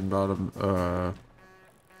 Oxbury and Bottom, are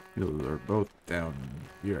both down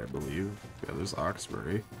here, I believe. Yeah, there's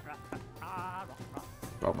Oxbury.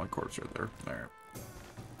 Oh, my corpse right there.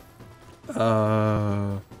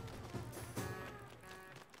 Alright.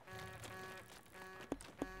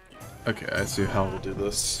 Okay, I see how we'll do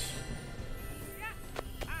this.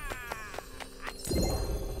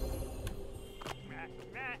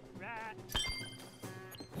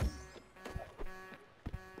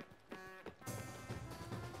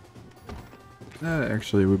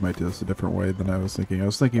 Actually, we might do this a different way than I was thinking. I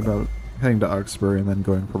was thinking about heading to Oxbury and then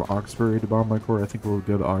going from Oxbury to Bomb-Light-Core. I think we'll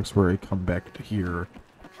go to Oxbury, come back to here,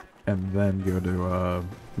 and then go to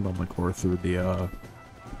Bomb-Light-Core through the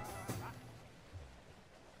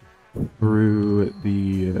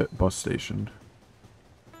bus station.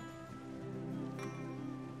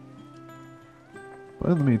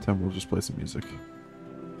 But in the meantime, we'll just play some music.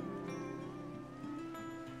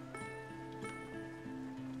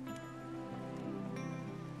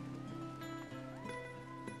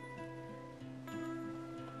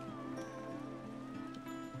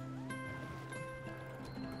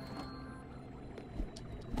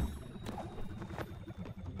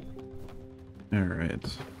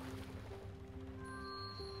 Alright.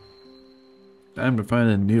 Time to find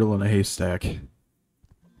a needle in a haystack.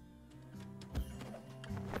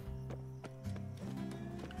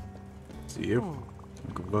 See you.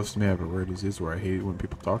 Close to me, I have a rare disease where I hate it when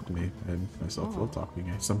people talk to me, and myself love talking.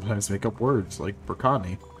 I sometimes make up words, like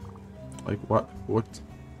Burkani. Like what? What?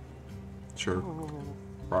 Sure.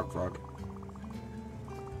 Frog.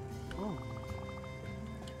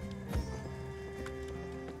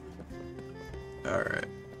 Alright.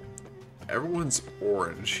 Everyone's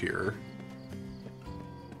orange here.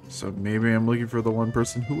 So maybe I'm looking for the one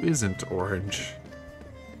person who isn't orange.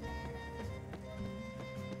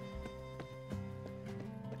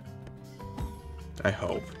 I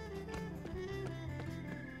hope.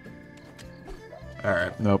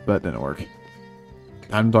 Alright, nope, that didn't work.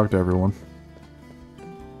 Time to talk to everyone.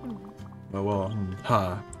 Oh well,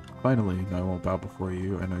 finally, I won't bow before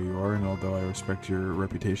you. I know you are, and although I respect your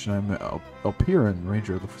reputation, I'm Alpiran,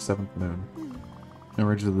 Ranger of the 7th Moon. And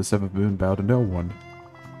Rangers of the 7th Moon bow to no one.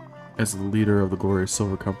 As the leader of the glorious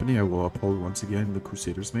Silver Company, I will uphold once again the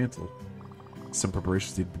Crusader's mantle. Some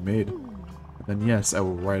preparations need to be made. Then yes, I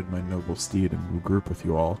will ride my noble steed and regroup with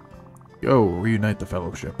you all. Go, reunite the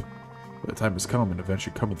fellowship. The time has come, and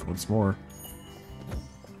adventure cometh once more.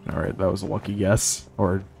 Alright, that was a lucky guess.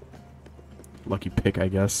 Or lucky pick, I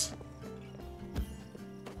guess.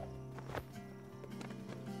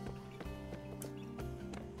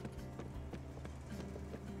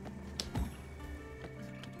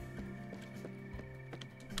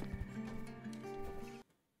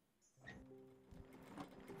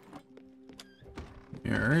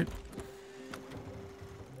 Alright.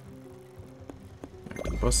 Back to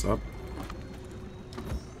the bus stop.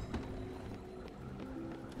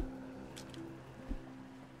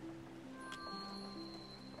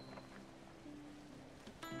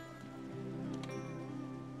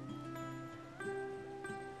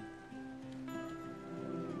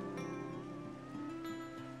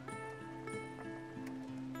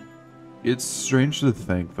 It's strange to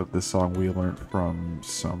think that this song we learned from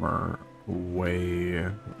Summer way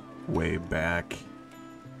back,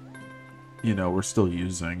 you know, we're still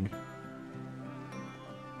using.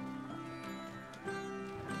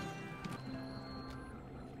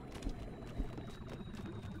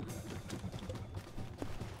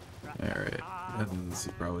 Alright, And this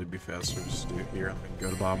would probably be faster just to do here and then go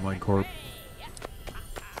to Bottom Line Corp.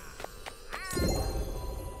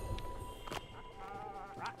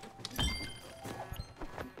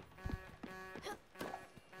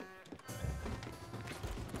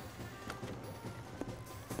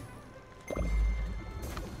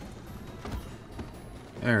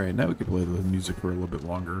 Alright, now we can play the music for a little bit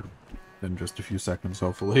longer than just a few seconds,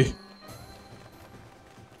 hopefully.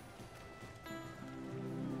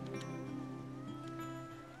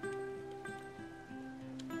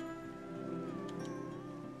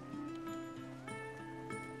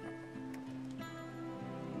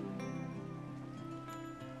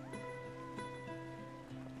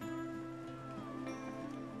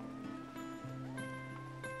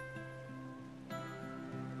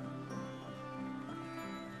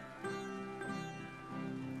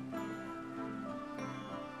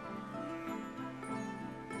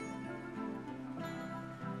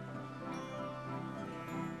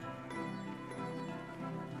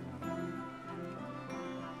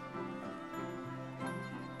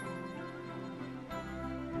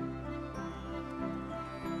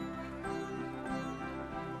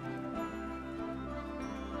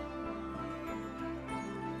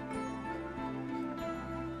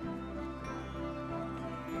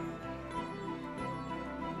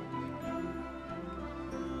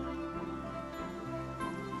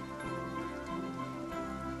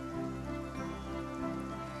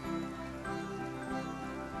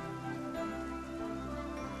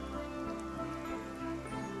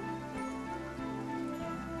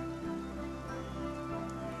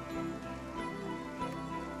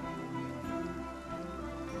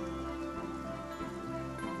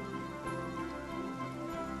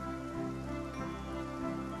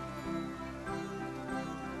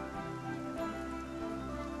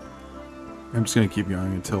 I'm just gonna keep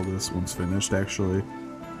going until this one's finished, actually.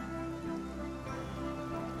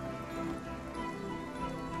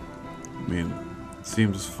 I mean, it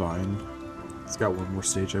seems fine. It's got one more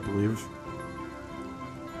stage, I believe.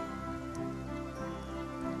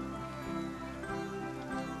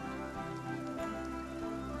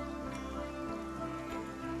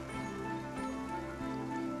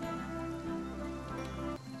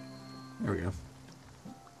 There we go.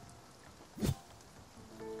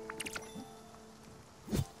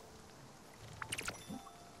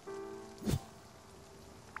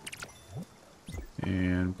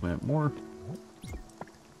 And plant more.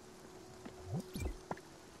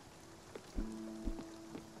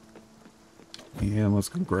 And let's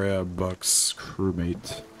go grab Buck's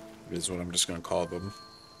crewmate, is what I'm just gonna call them.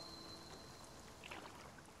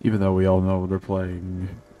 Even though we all know they're playing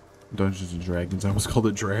Dungeons and Dragons. I almost called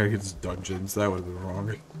it Dragons Dungeons. That would have been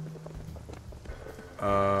wrong.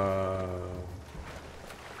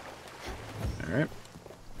 Alright.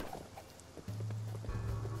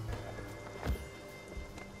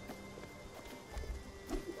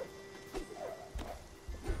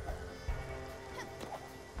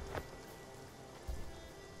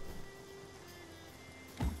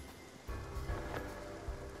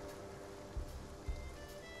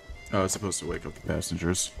 Oh, I was supposed to wake up the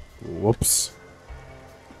passengers. Whoops.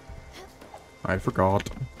 I forgot.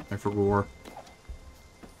 I forgot.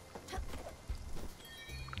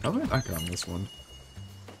 How did I knock on this one?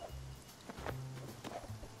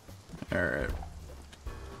 Alright.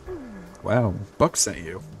 Wow, Buck sent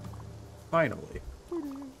you. Finally.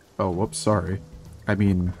 Oh, whoops, sorry. I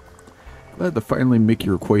mean, glad to finally make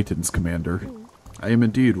your acquaintance, Commander. I am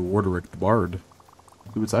indeed Warderick the Bard.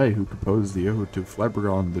 It was I who composed the ode to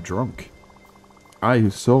Flabbergon the Drunk. I who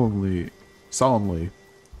solemnly,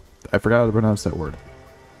 I forgot how to pronounce that word,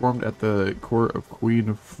 performed at the court of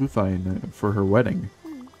Queen Flufine for her wedding.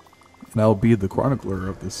 And I'll be the chronicler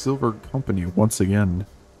of the Silver Company once again.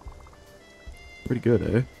 Pretty good,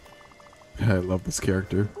 eh? I love this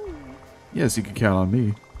character. Yes, you can count on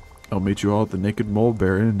me. I'll meet you all at the Naked Mole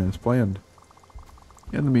Baron as planned.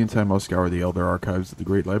 In the meantime, I'll scour the Elder Archives of the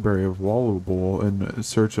Great Library of Wallowbowl in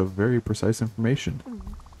search of very precise information.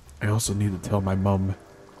 I also need to tell my mum.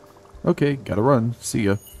 Okay, gotta run. See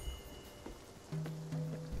ya.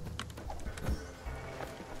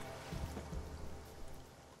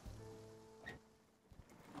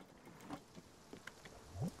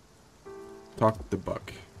 Talk to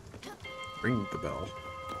Buck. Ring the bell.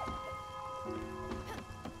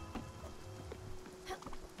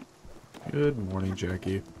 Good morning,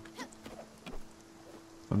 Jackie.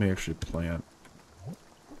 Let me actually plant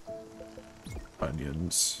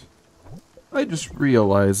onions. I just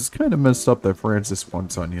realized it's kind of messed up that Francis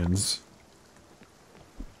wants onions.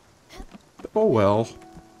 Oh well.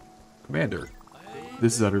 Commander,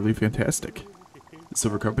 this is utterly fantastic. The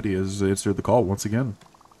Silver Company has answered the call once again.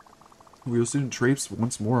 We will soon traipse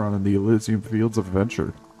once more on the Elysium fields of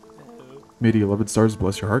adventure. May the 11 stars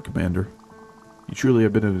bless your heart, Commander. You truly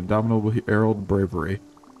have been an indomitable herald of bravery.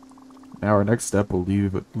 Now our next step will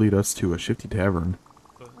lead us to a shifty tavern.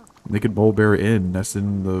 Naked Bullbear Inn, nested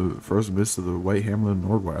in the frozen mist of the white hamlet of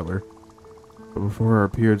Nordweiler. But before our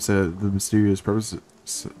appearance at the mysterious premises,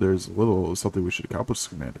 there's something we should accomplish,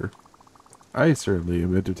 Commander. I certainly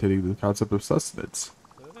am entertaining the concept of sustenance.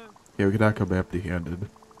 Yeah, we cannot come empty-handed.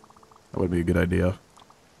 That would be a good idea.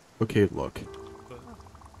 Okay, look.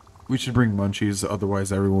 We should bring munchies,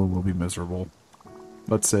 otherwise everyone will be miserable.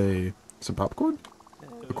 Let's say, some popcorn?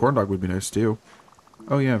 A corn dog would be nice too.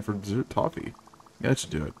 Oh yeah, and for dessert, toffee. Yeah, that should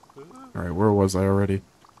do it. Alright, where was I already?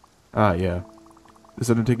 Ah, yeah. This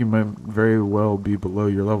undertaking might very well be below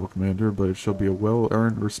your level, Commander, but it shall be a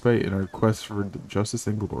well-earned respite in our quest for justice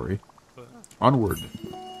and glory. Onward.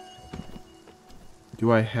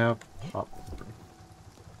 Do I have popcorn?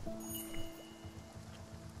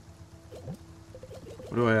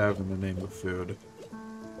 What do I have in the name of food?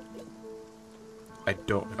 I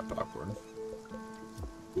don't have popcorn.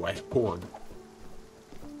 Do I have corn?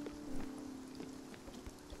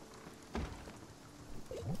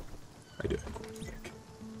 I do have corn.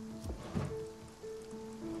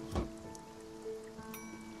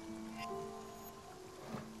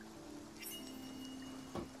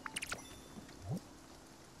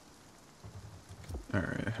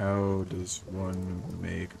 Alright, how does one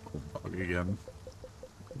make a corn dog again?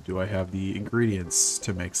 Do I have the ingredients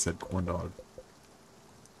to make said corn dog?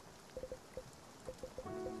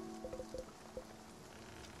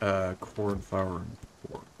 Corn flour and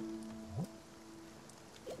pork.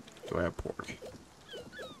 Do I have pork?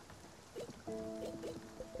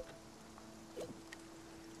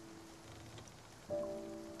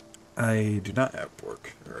 I do not have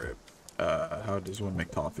pork. Alright. How does one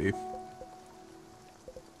make toffee?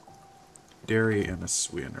 Dairy and a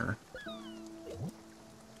sweetener.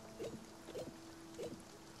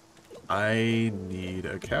 I need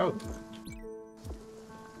a cow then.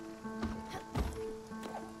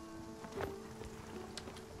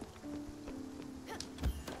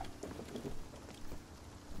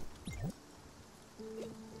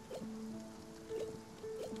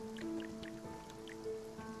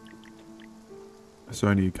 So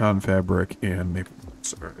I need cotton fabric and maple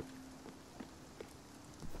syrup.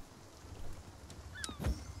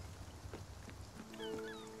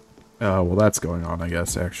 Well that's going on, I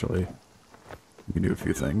guess, actually. We can do a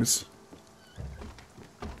few things.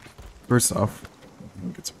 First off,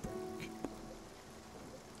 get some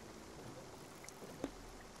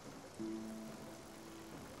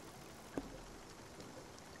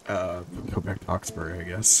go back to Oxbury, I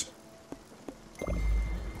guess.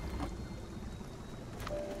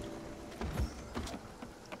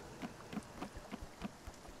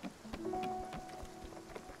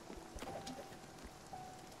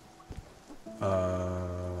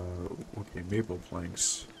 Okay, maple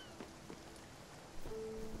planks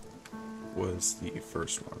was the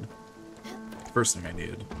first one. First thing I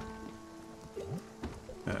needed.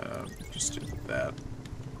 Just do that.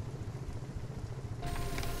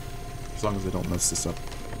 As long as I don't mess this up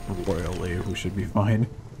royally, we should be fine.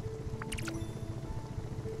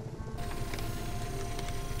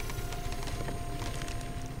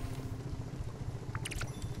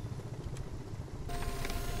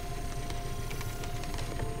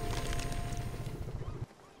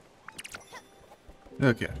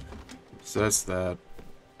 Okay, so that's that.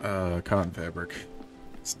 Cotton fabric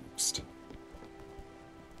is next.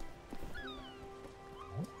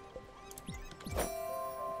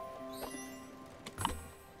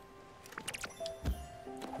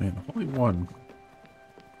 Man, only one.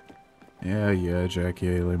 Yeah,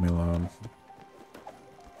 Jackie, leave me alone.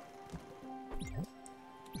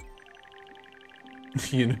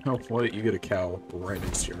 You know what? You get a cow right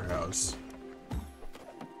next to your house.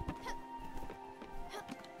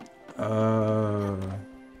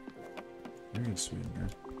 Very sweetener.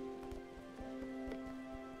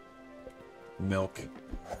 Milk.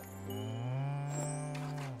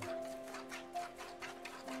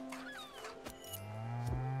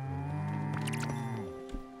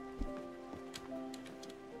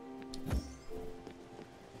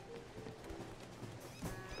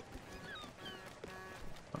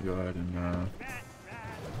 I'll go ahead and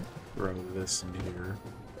throw this in here.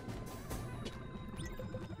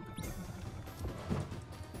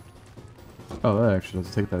 Oh, that actually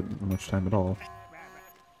doesn't take that much time at all.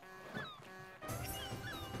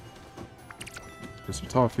 Get some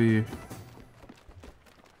toffee.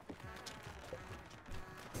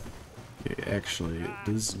 Okay, actually,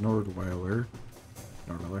 this Nordweiler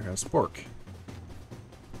Another has pork.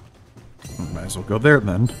 Might as well go there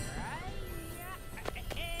then.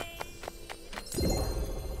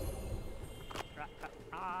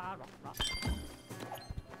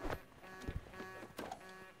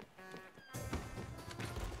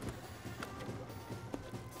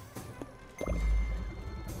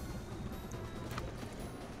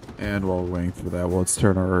 And while we're waiting for that, let's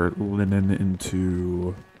turn our linen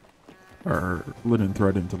into... our linen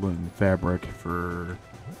thread into linen fabric for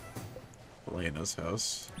Elena's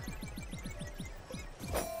house.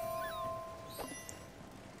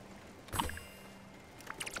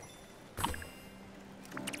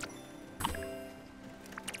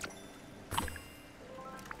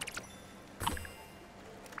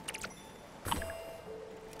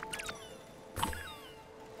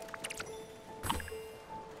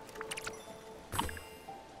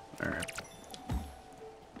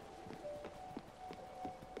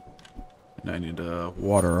 I need to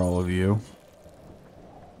water all of you.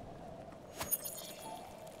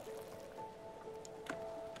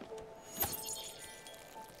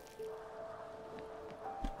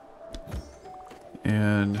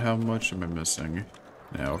 And how much am I missing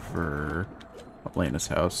now for Elena's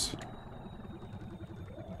house?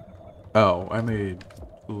 Oh, I made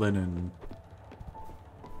linen.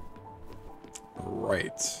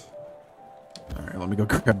 Right. Alright, let me go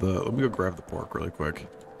grab the pork really quick.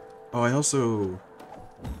 Oh, I also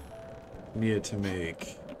needed to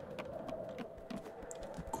make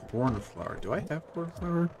corn flour. Do I have corn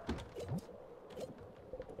flour?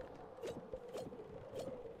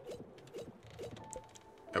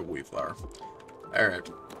 Oh, wheat flour. Alright.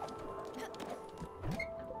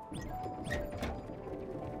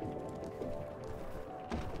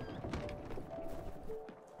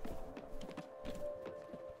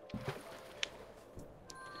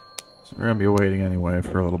 So we're gonna be waiting anyway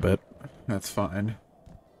for a little bit. That's fine.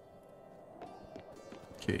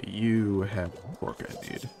 Okay, you have the pork I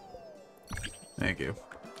need. Thank you.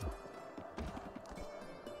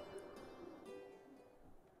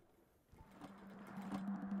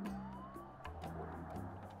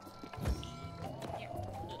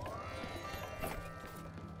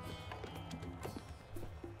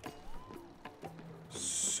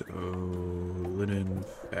 So, linen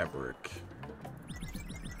fabric.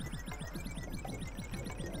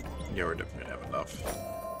 Yeah, we're definitely gonna have enough.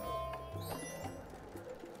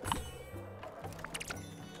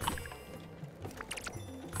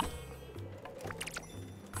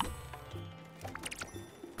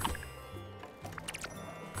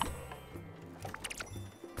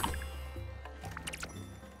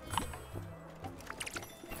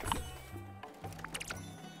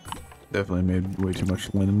 Definitely made way too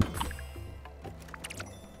much linen.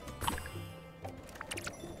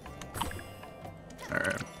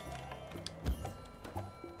 Alright.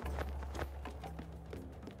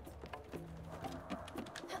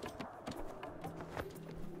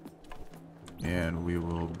 And we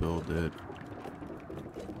will build it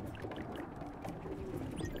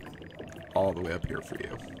all the way up here for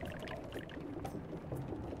you.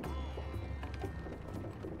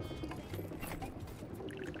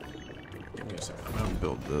 Give me a second. I'm gonna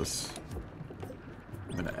build this.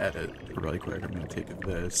 I'm gonna edit really quick. I'm gonna take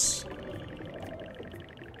this.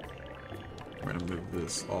 I'm gonna move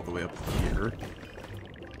this all the way up here.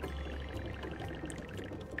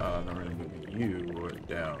 Then we're gonna move you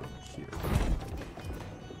down here.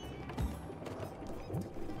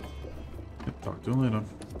 Yep, talk to Elena.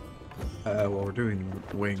 While we're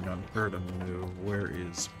waiting on her to move, where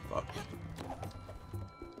is Buck?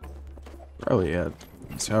 Probably at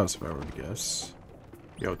his house, if I were to guess.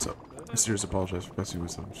 Yo, what's up? I seriously apologize for pressing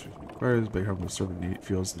with some shit requires, but how the servant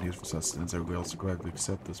feels the need for sustenance. I would also gladly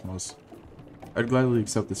accept the smallest. I'd gladly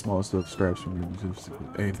accept the smallest of scraps from you.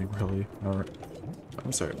 Anything really. Alright.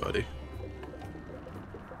 I'm sorry, buddy.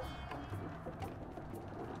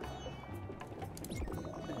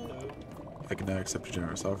 I cannot accept a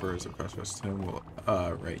generous offer as a cross-dress to him. Well,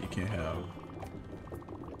 right, you can't have,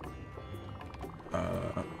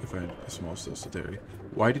 if I had a small subsidiary.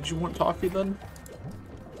 Why did you want toffee then?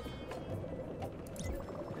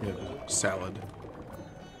 Yeah, salad.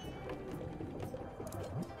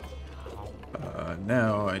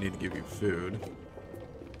 Now I need to give you food.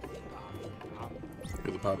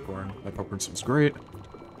 Here's the popcorn. That popcorn sounds great.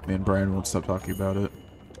 Me and Brian won't stop talking about it.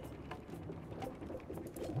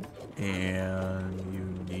 And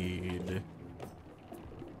you need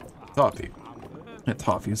toffee. And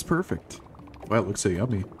toffee is perfect. Wow, it looks so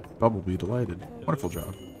yummy. Bob will be delighted. Wonderful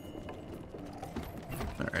job.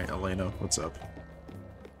 Alright, Elena, what's up?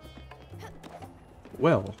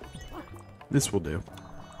 Well, this will do.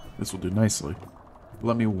 This will do nicely.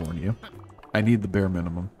 let me warn you. I need the bare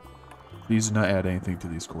minimum. Please do not add anything to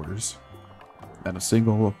these quarters. Not a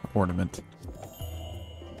single ornament.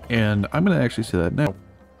 And I'm going to actually say that now.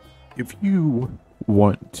 If you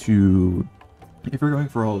want to... If you're going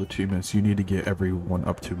for all the achievements, you need to get everyone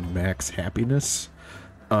up to max happiness.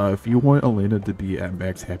 If you want Elena to be at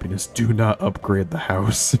max happiness, do not upgrade the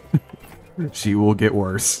house. She will get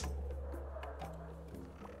worse.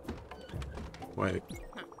 Wait.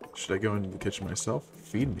 Should I go into the kitchen myself?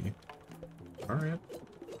 Feed me. Alright.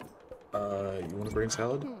 You want a brain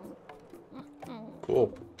salad?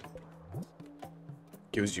 Cool.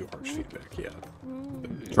 Gives you harsh feedback, yeah.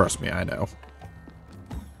 Trust me, I know.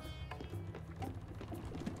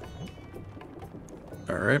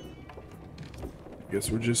 Alright.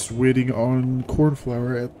 Guess we're just waiting on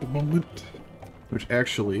cornflour at the moment. Which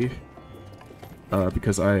actually,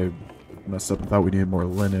 because I messed up and thought we needed more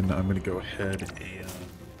linen, I'm gonna go ahead and...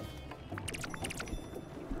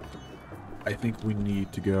 I think we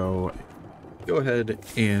need to go ahead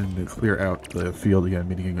and clear out the field again,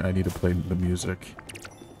 meaning I need to play the music.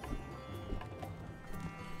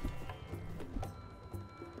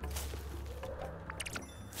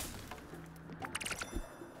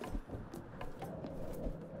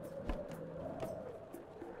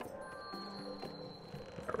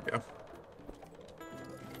 There we go.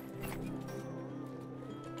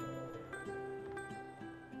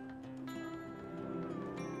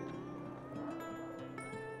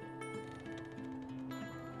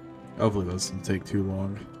 Hopefully this doesn't take too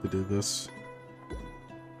long to do this.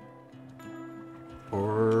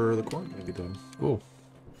 Or the corn can be done. Cool.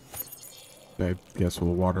 I guess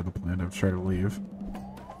we'll water the plant and try to leave.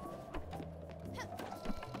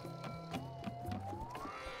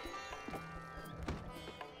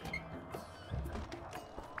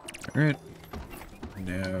 Alright.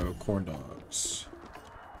 Now, corn dogs.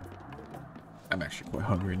 I'm actually quite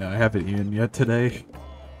hungry now. I haven't eaten yet today.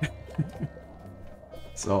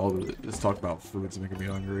 So I'll just talk about food's making me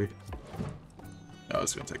hungry. Oh,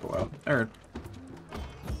 it's gonna take a while. Alright.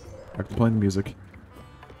 Back to playing the music.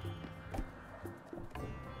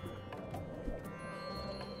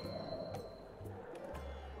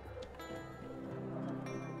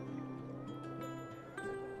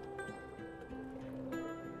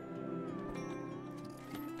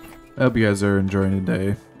 I hope you guys are enjoying the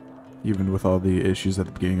day, even with all the issues at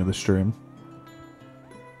the beginning of the stream.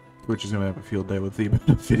 Twitch is gonna have a field day with the amount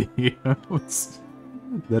of videos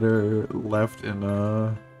that are left in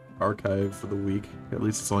archive for the week. At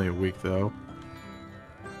least it's only a week though.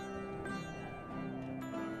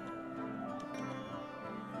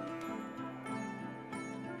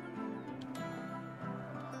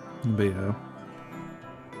 But yeah.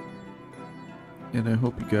 And I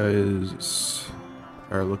hope you guys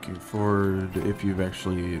are looking forward, if you've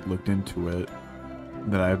actually looked into it,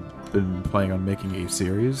 that I've been planning on making a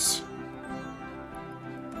series.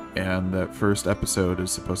 And that first episode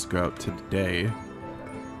is supposed to go out today.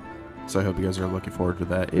 So I hope you guys are looking forward to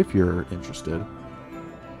that if you're interested. Of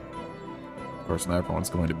course, not everyone's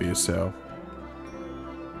going to be, so.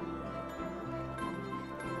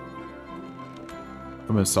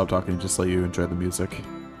 I'm gonna stop talking and just let you enjoy the music.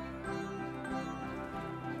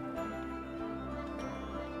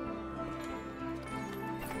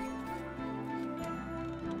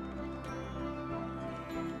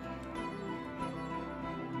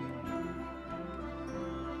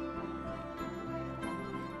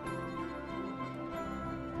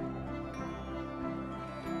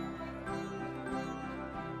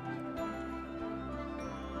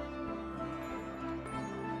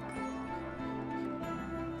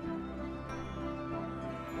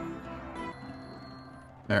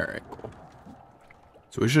 Alright, cool.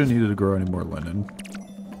 So we shouldn't need to grow any more linen.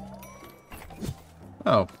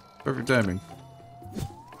 Oh, perfect timing.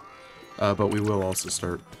 But we will also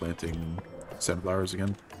start planting sunflowers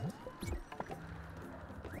again.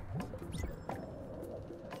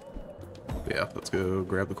 But yeah, let's go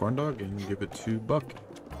grab the corn dog and give it to Buck.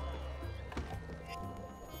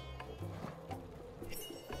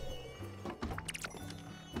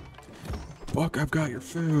 Buck, I've got your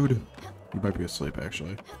food! You might be asleep,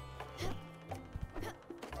 actually.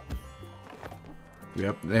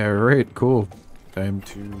 Yep, alright, cool. Time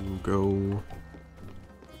to go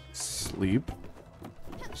sleep.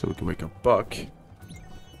 So we can wake up Buck.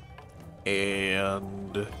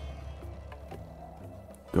 And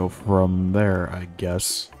go from there, I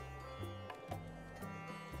guess.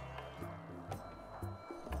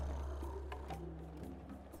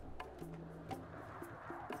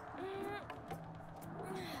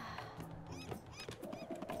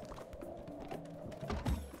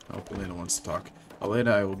 Oh, Elena wants to talk.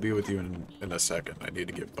 Elena, I will be with you in a second. I need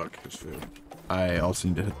to get Buck his food. I also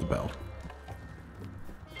need to hit the bell.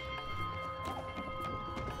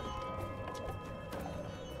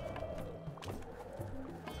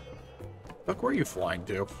 Buck, where are you flying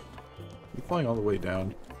to? You're flying all the way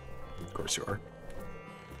down. Of course you are.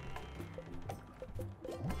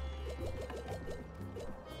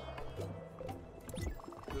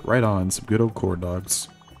 Right on, some good old corn dogs.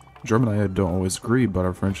 Germ and I don't always agree, but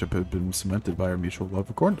our friendship had been cemented by our mutual love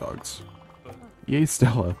of corn dogs. Yay,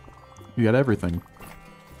 Stella. You got everything.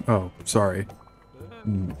 Oh, sorry.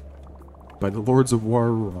 By the Lords of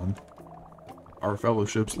Waruran, our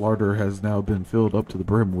fellowship's larder has now been filled up to the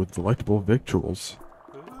brim with delectable victuals.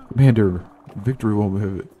 Commander, victory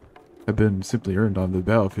won't have been simply earned on the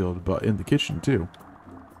battlefield, but in the kitchen, too.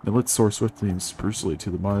 Now let's soar swiftly and sprucely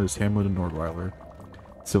to the modest hamlet of Nordweiler.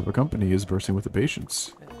 Silver Company is bursting with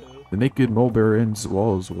impatience. The naked Mulberry Inn's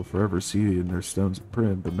walls will forever see in their stones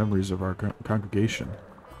print the memories of our congregation.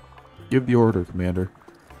 Give the order, Commander.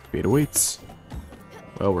 Fate awaits.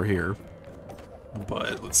 Well, we're here.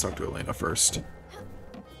 But let's talk to Elena first.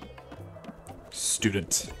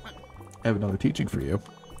 Student. I have another teaching for you.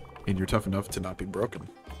 And you're tough enough to not be broken.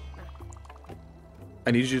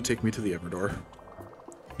 I need you to take me to the Everdor.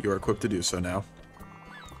 You are equipped to do so now.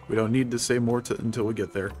 We don't need to say more until we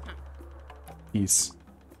get there. Peace.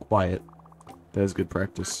 Quiet. That is good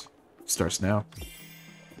practice. Starts now.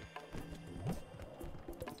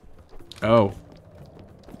 Oh.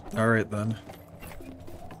 Alright then.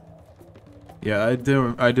 Yeah, I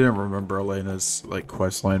didn't remember Elena's like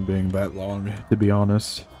questline being that long, to be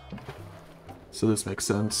honest. So this makes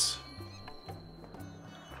sense.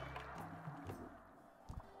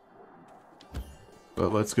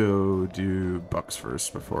 But let's go do Bucks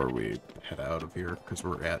first before we head out of here, because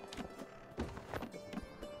we're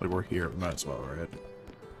here, we might as well, right?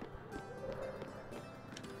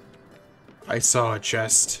 I saw a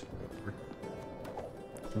chest.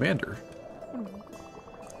 Commander.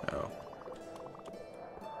 Oh.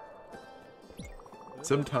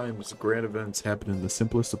 Sometimes grand events happen in the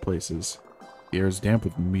simplest of places. The air is damp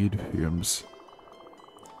with mead fumes.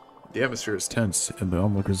 The atmosphere is tense, and the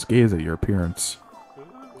onlookers gaze at your appearance.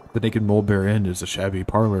 The naked Mulberry Inn is a shabby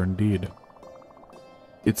parlor indeed.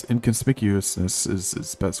 Its inconspicuousness is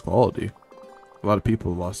its best quality. A lot of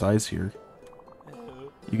people lost eyes here.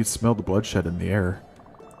 You can smell the bloodshed in the air.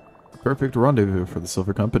 A perfect rendezvous for the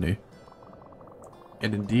Silver Company.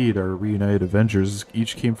 And indeed, our reunited Avengers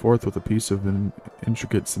each came forth with a piece of an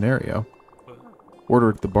intricate scenario.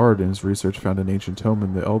 Orderic the Bard in his research found an ancient tome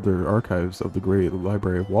in the elder archives of the great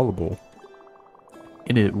library of Wallable.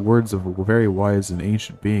 In it, words of a very wise and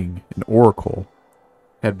ancient being, an oracle,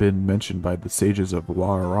 had been mentioned by the sages of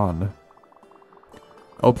Waruran.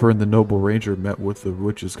 Elper and the noble ranger met with the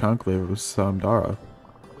witches' conclave of Samdara.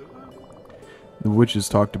 The witches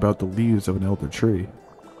talked about the leaves of an elder tree,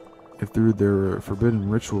 and through their forbidden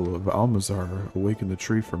ritual of Almazar, awakened the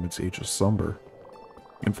tree from its ageless slumber.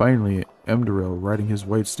 And finally, Emderil, riding his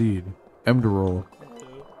white steed. Emderil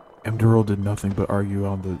did nothing but argue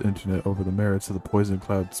on the internet over the merits of the Poison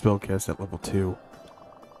Cloud spellcast at level 2.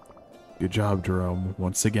 Good job, Jerome,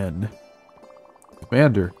 once again.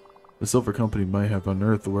 Commander, the Silver Company might have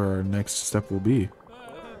unearthed where our next step will be.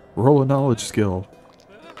 Roll a knowledge skill.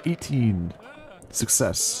 18.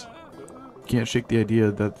 Success. Can't shake the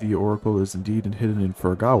idea that the Oracle is indeed hidden in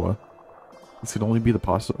Furugawa. This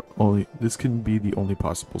can be the only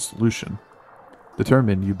possible solution.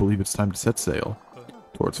 Determined, you believe it's time to set sail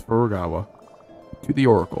towards Furugawa to the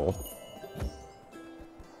Oracle.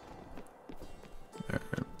 Right.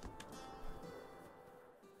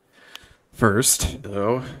 First,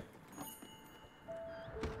 though,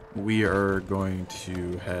 we are going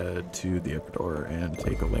to head to the Ecuador and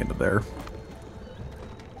take Elena there.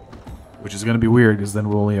 Which is going to be weird, because then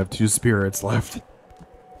we'll only have 2 spirits left.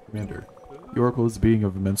 Commander, the Oracle is a being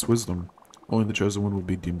of immense wisdom. Only the chosen one will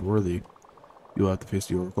be deemed worthy. You'll have to face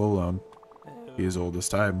the Oracle alone. He is old as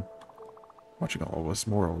time, watching all of us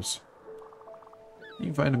mortals. You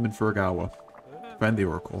can find him in Furugawa. Find the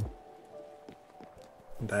Oracle.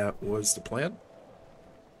 That was the plan.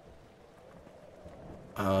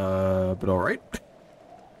 But alright.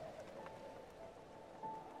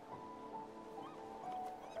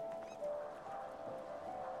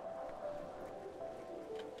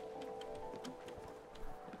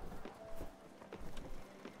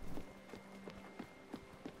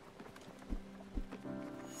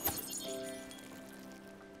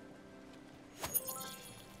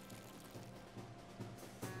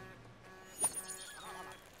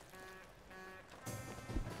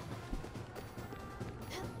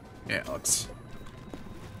 Yeah, Alex.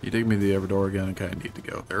 You you take me to the Everdor again, I kind of need to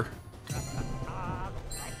go there.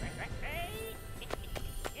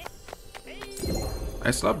 I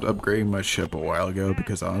stopped upgrading my ship a while ago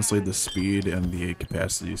because honestly the speed and the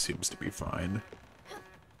capacity seems to be fine.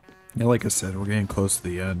 Yeah, like I said, we're getting close to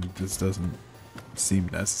the end. This doesn't seem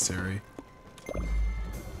necessary.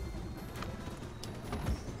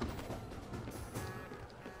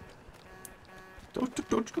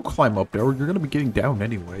 Don't you climb up there, you're gonna be getting down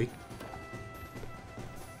anyway.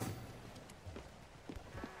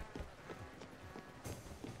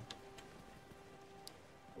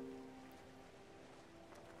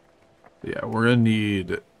 Yeah, we're gonna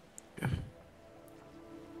need... I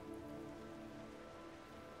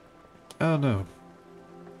don't know.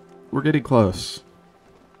 We're getting close.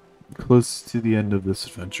 Close to the end of this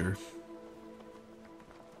adventure.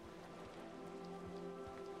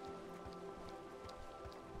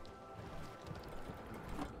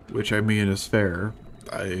 Which, I mean, is fair.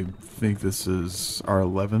 I think this is our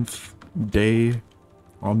 11th day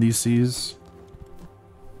on these seas.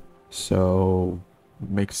 So, it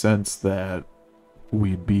makes sense that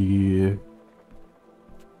we'd be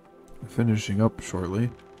finishing up shortly.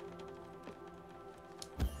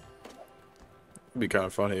 It'd be kind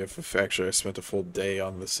of funny if actually I spent a full day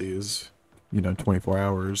on the seas. You know, 24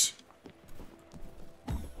 hours.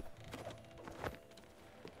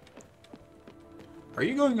 Are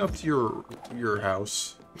you going up to your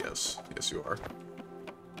house? Yes. Yes, you are.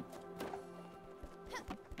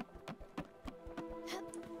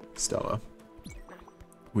 Stella.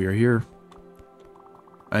 We are here.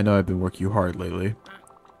 I know I've been working you hard lately.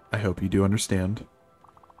 I hope you do understand.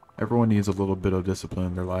 Everyone needs a little bit of discipline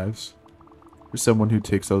in their lives. For someone who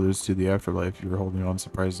takes others to the afterlife, you're holding on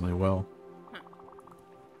surprisingly well.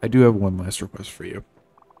 I do have one last request for you.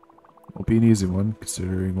 It won't be an easy one,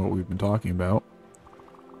 considering what we've been talking about.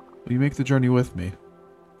 Will you make the journey with me?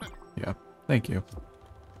 Yeah, thank you.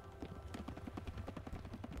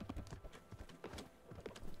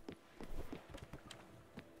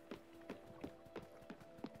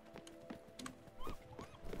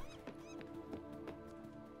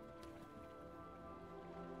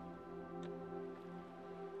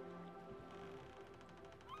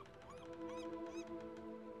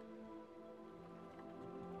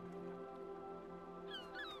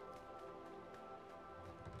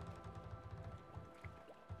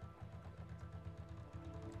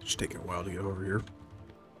 It's taking a while to get over here.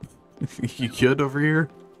 You good over here?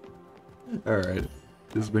 Alright.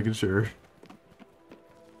 Just making sure.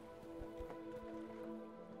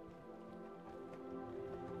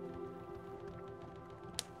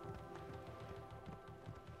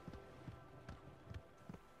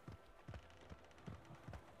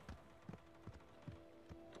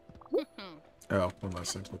 Oh, one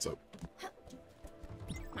last thing. What's up?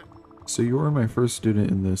 So you were my first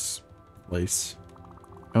student in this place.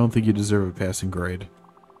 I don't think you deserve a passing grade.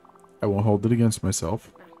 I won't hold it against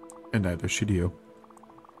myself, and neither should you.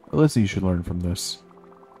 A lesson you should learn from this.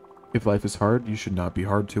 If life is hard, you should not be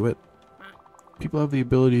hard to it. People have the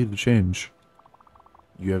ability to change.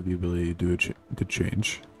 You have the ability to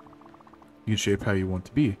change. You can shape how you want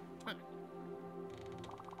to be.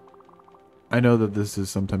 I know that this is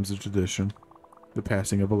sometimes a tradition, the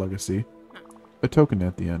passing of a legacy, a token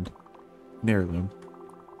at the end, an heirloom,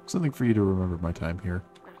 something for you to remember my time here.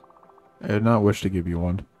 I did not wish to give you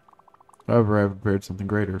one. However, I have prepared something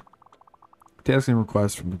greater. A task and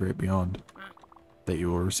request from the great beyond that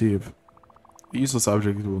you will receive. A useless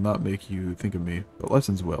object will not make you think of me, but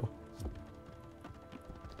lessons will.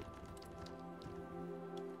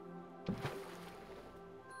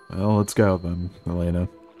 Well, let's go then, Elena.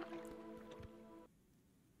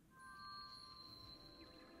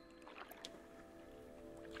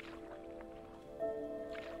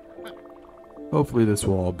 Hopefully this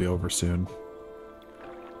will all be over soon.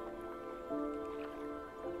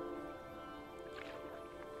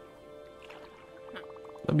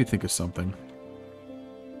 Let me think of something.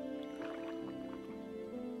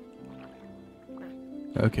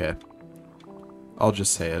 Okay. I'll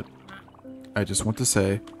just say it. I just want to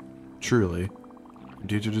say, truly, from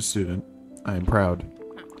teacher to student, I am proud.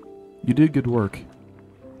 You did good work.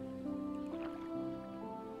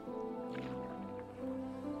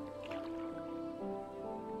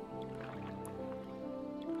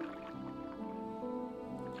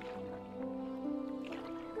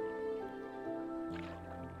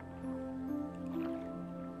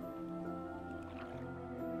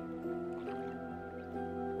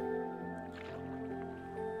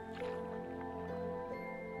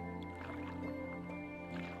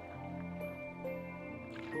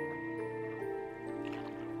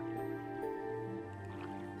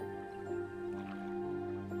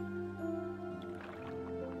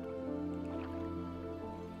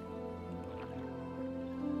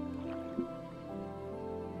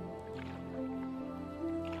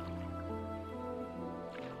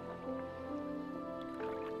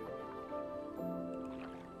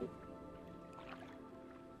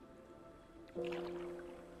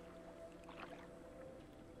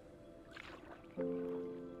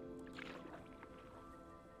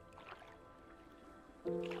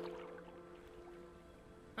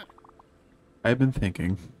 I've been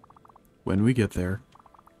thinking, when we get there,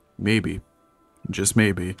 maybe, just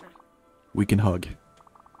maybe, we can hug.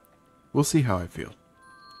 We'll see how I feel.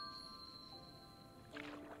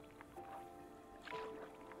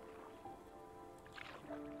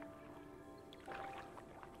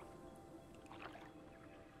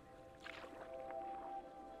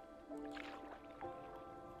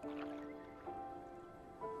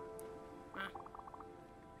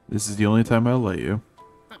 This is the only time I'll let you.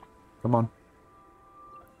 Come on.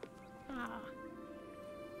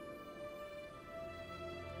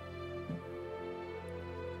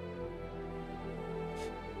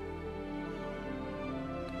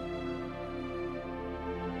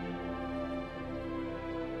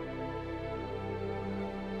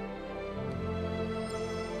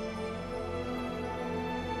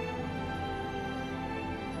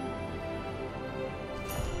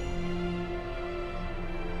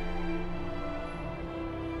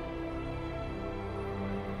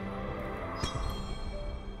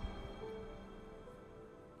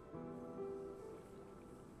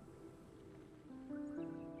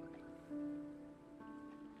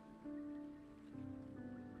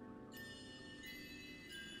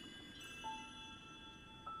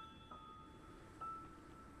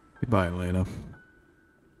 Goodbye, Elena.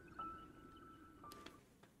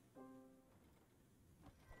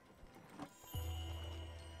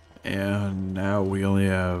 And now we only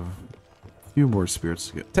have a few more spirits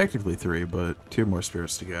to go. Technically 3, but 2 more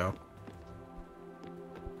spirits to go.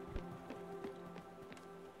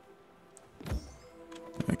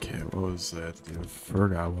 Okay, what was that?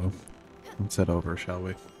 Furgawa. Let's head over, shall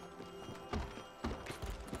we?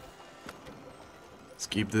 Let's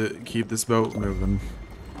keep this boat moving.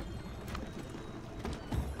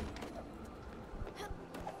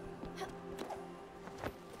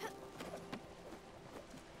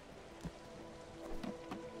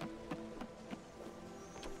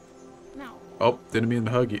 Oh, didn't mean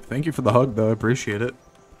to hug you. Thank you for the hug, though. I appreciate it.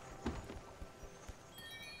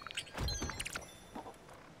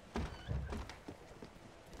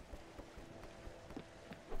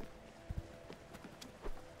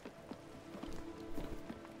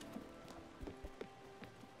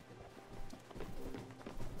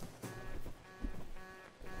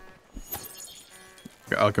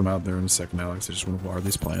 I'll come out there in a second, Alex. I just want to water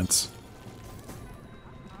these plants.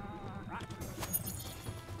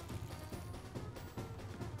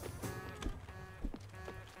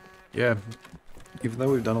 Yeah, even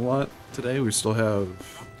though we've done a lot today, we still have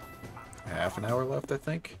half an hour left, I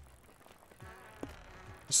think.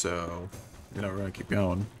 So, you know, we're gonna keep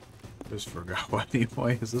going. This is Furgawa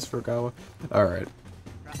anyway. Is this Furgawa? Alright.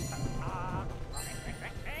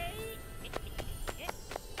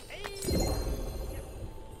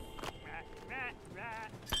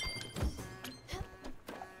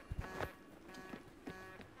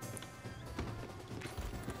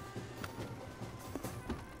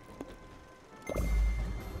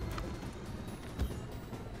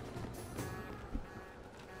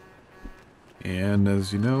 And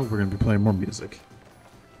as you know, we're going to be playing more music.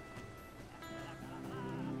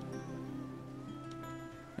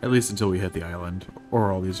 At least until we hit the island,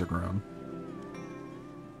 or all these are grown.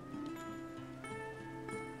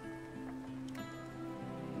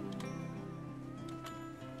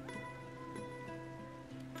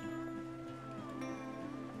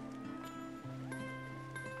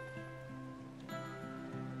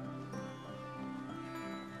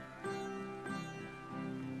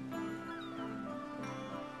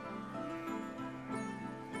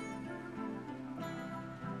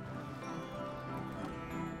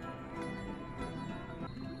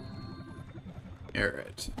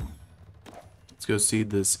 Alright. Let's go see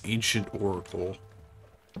this ancient oracle.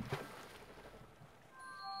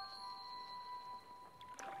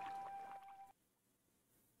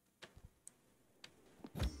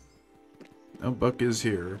 Oh, Buck is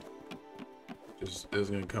here. Just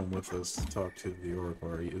is gonna come with us to talk to the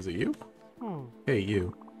oracle. Is it you? Hey,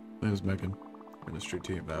 you. My name's Megan. Ministry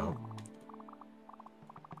team now.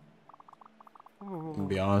 To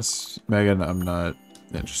be honest, Megan, I'm not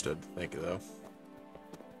interested. Thank you, though.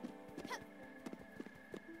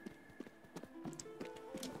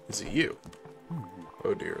 Is it you?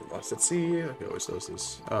 Oh dear, lost at sea. He always does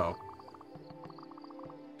this. Oh.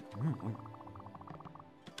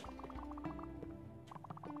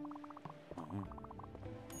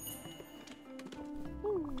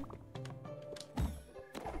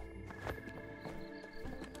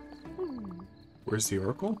 Where's the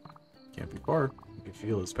oracle? Can't be far. You can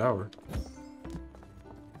feel his power.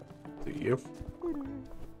 Is it you?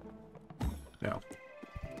 No.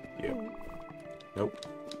 You. Nope.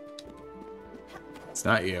 It's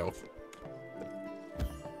not you.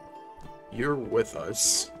 You're with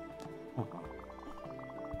us.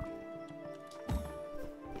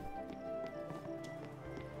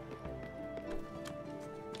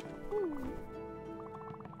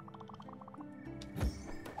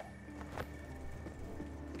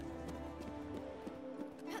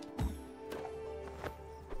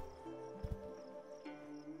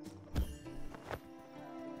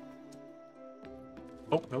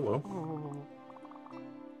 Oh, hello.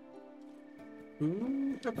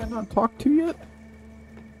 Who have I not talked to yet?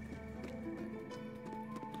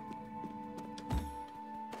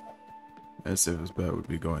 As if his bet would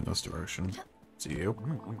be going this direction. See you.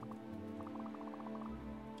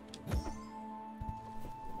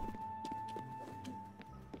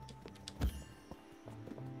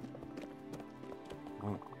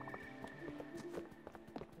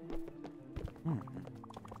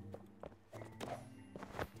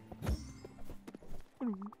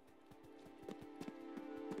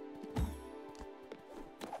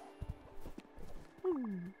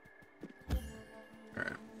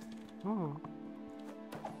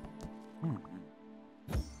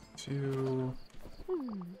 Two.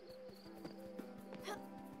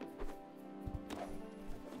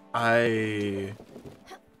 I...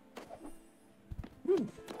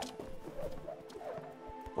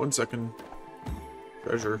 1 second.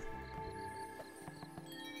 Treasure.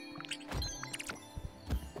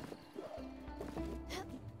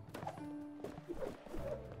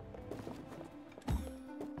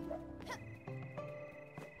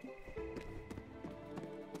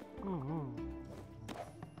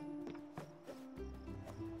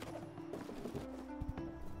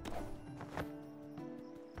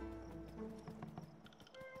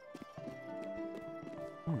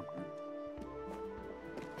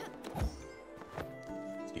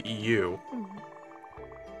 You.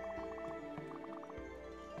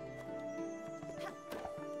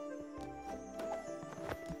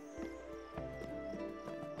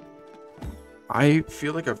 I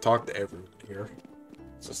feel like I've talked to everyone here.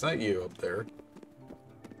 So it's not you up there.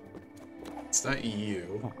 It's not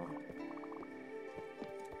you.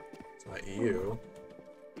 It's not you.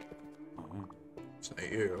 It's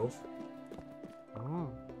not you.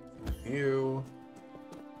 You.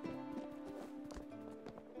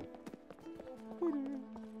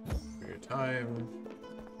 Your time.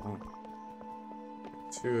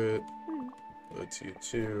 To it. Hello to you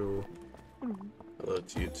too. Hello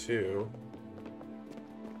to you too.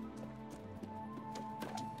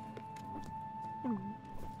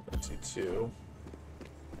 Hello to you too.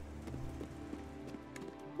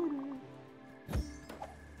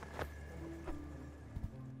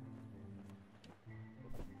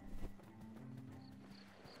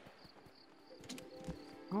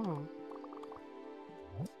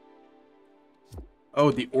 Oh,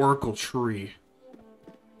 the Oracle Tree.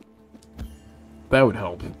 That would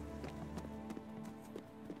help.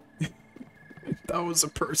 That was a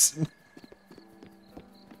person.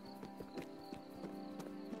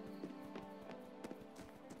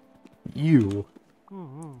 You.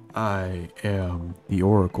 I am the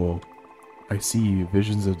Oracle. I see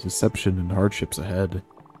visions of deception and hardships ahead.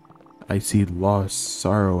 I see loss,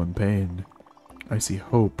 sorrow, and pain. I see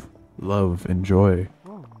hope, love, and joy.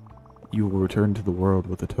 You will return to the world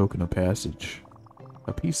with a token of passage.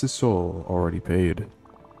 A piece of soul already paid.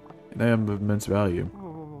 And I am of immense value.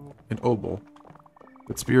 An obol.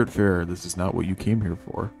 But Spiritfarer, this is not what you came here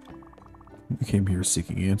for. You came here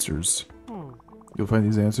seeking answers. You'll find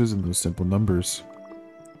these answers in those simple numbers.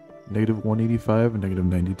 -185 and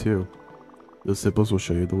 -92. Those symbols will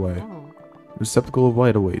show you the way. The receptacle of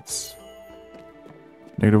light awaits.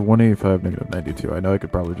 -185, -92. I know I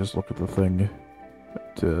could probably just look at the thing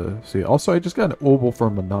to see. Also, I just got an obol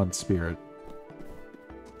from a non-spirit.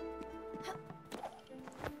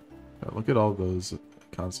 Look at all those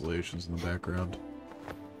constellations in the background.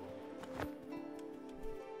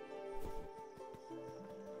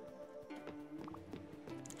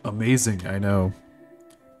 Amazing, I know.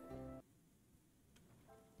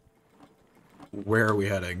 Where are we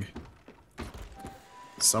heading?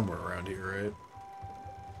 Somewhere around here, right?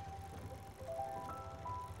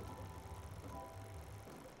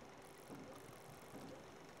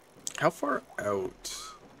 How far out?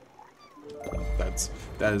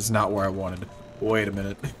 That is not where I wanted. Wait a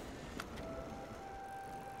minute.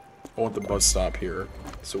 I want the bus stop here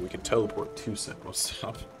so we can teleport to said bus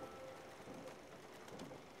stop.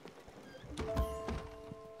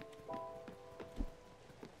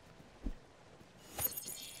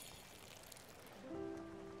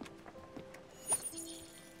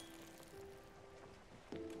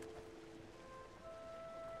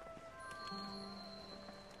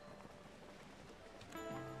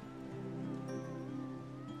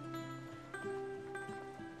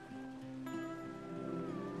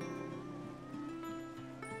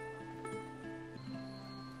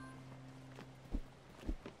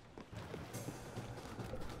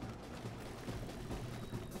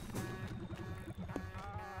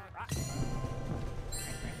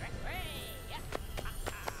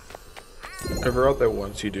 I forgot that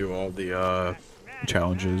once you do all the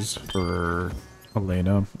challenges for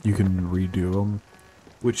Elena, you can redo them,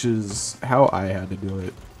 which is how I had to do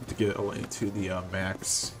it to get Elena to the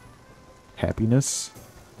max happiness.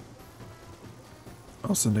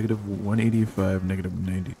 Also negative 185, negative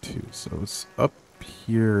 92, so it's up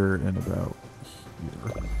here and about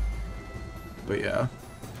here. But yeah,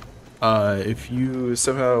 if you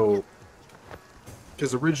somehow,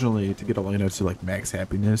 because originally to get Elena to like max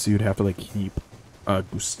happiness, you'd have to like keep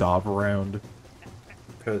Gustav around,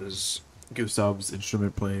 because Gustav's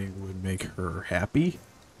instrument playing would make her happy.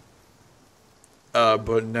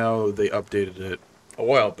 But now they updated it a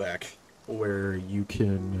while back, where you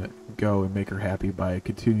can go and make her happy by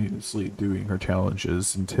continuously doing her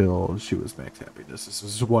challenges until she was max happiness. This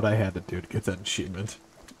is what I had to do to get that achievement.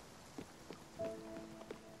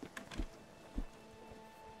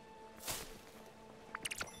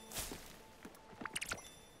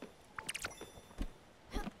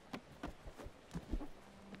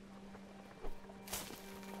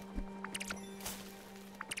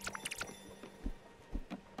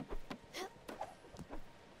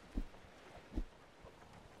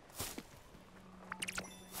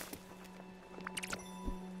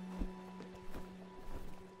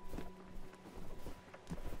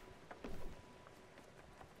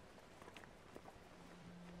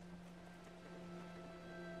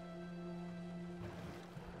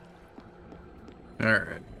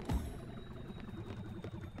 Alright.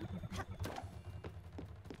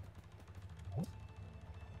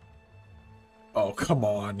 Oh, come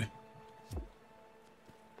on.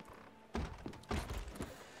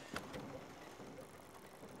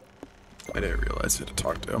 I didn't realize I had to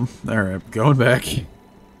talk to him. Alright, going back.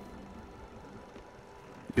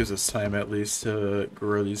 Gives us time at least to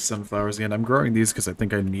grow these sunflowers again. I'm growing these because I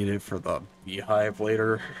think I need it for the beehive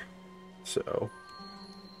later. So,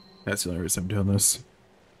 that's the only reason I'm doing this.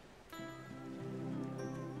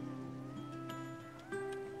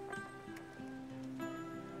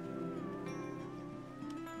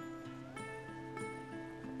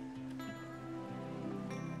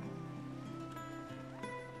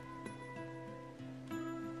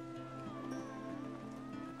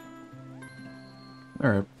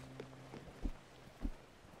 Alright.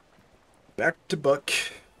 Back to Buck,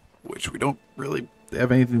 which we don't really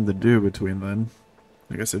have anything to do between then.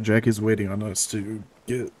 Like I said, Jackie's waiting on us to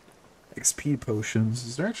get XP potions.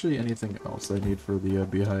 Is there actually anything else I need for the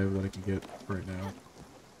beehive that I can get right now?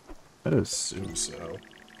 I'd assume so.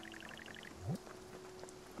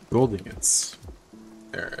 Gold ingots.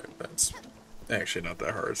 Alright, that's actually not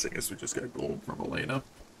that hard, so I guess we just got gold from Elena.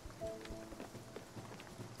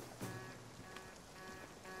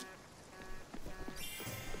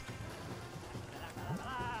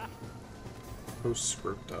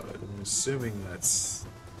 Postscript. I'm assuming that's...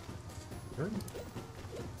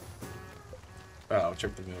 Oh,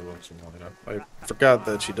 check the mailbox from Elena. I forgot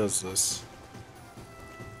that she does this.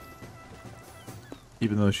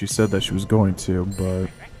 Even though she said that she was going to, but...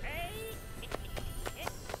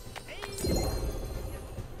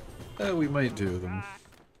 we might do them.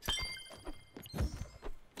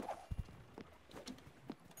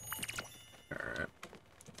 Alright.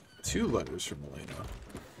 2 letters from Elena.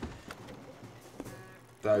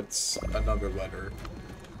 That's another letter.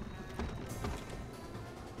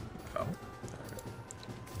 Oh. Alright.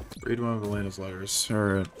 Read one of Elena's letters.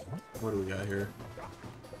 Alright. What do we got here?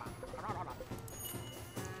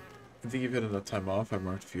 I think you've had enough time off. I've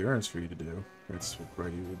marked a few errands for you to do. Let's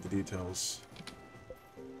write you with the details.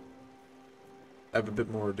 I have a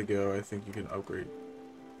bit more to go. I think you can upgrade.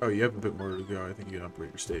 Oh, you have a bit more to go. I think you can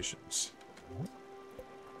upgrade your stations.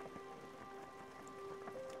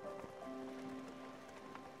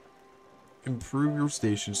 Improve your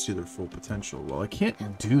stations to their full potential. Well, I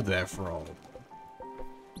can't do that for all of them.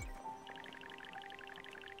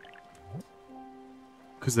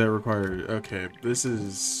 Because that required... Okay, this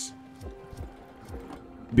is...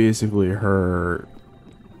 basically her...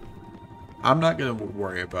 I'm not going to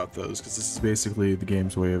worry about those, because this is basically the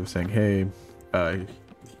game's way of saying, hey,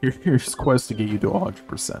 here's quest to get you to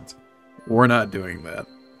 100%. We're not doing that.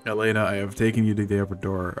 Elena, I have taken you to the upper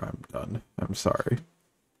door. I'm done. I'm sorry.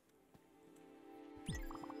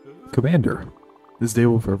 Commander, this day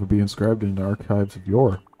will forever be inscribed in the archives of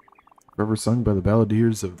yore, forever sung by the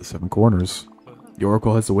balladeers of the Seven Corners. The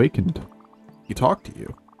Oracle has awakened. He talked to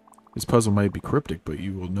you. His puzzle might be cryptic, but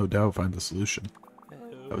you will no doubt find the solution.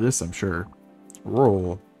 Of this, I'm sure.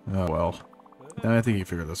 Roll. Oh, well. I think you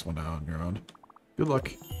figure this one out on your own. Good luck.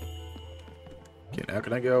 Okay, now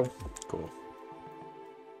can I go? Cool.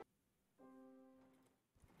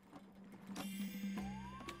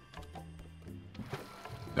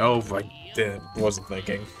 Oh, my Did wasn't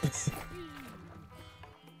thinking.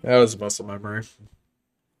 That was muscle memory.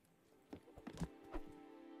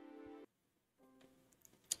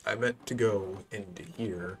 I meant to go into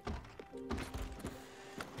here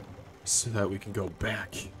so that we can go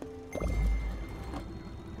back.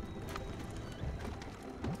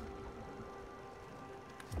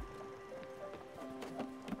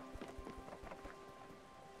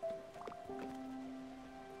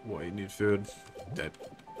 What, you need food? I'm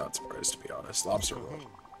not surprised, to be honest. Lobster roll.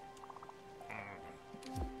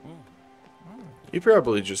 You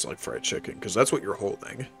probably just like fried chicken, because that's what you're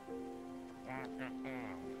holding.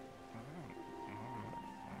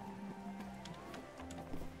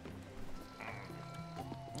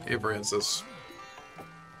 Hey, Francis.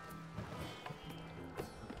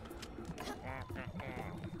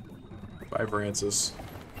 Bye, Francis.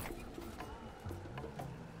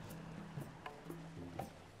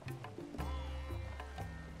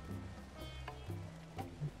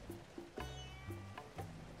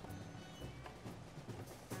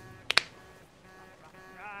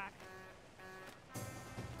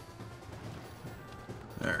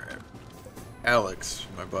 Alright. Alex,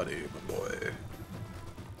 my buddy, my boy.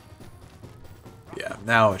 Yeah,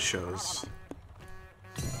 now it shows.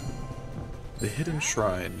 The hidden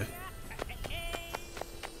shrine.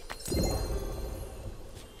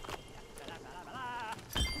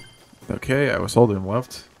 Okay, I was holding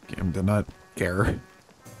left. Game did not care.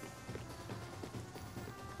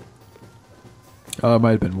 It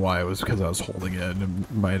might have been why. It was because I was holding it and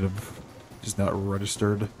it might have just not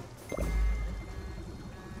registered.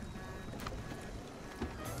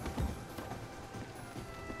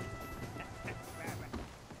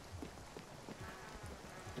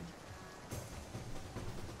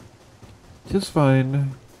 Tis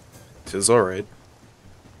fine. Tis alright.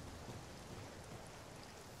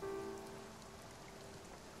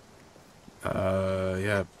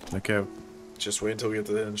 Yeah, okay. Just wait until we get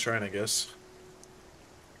to the hidden shrine, I guess.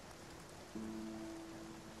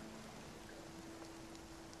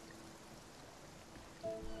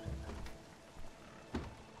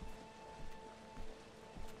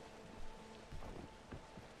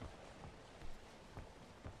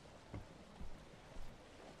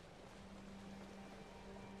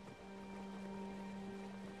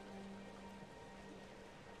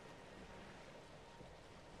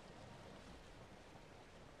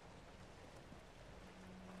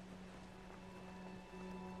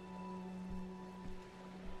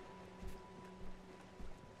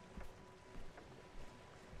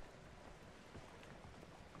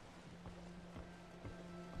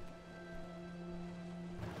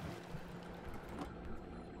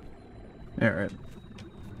 Alright.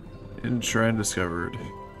 Hidden shrine discovered.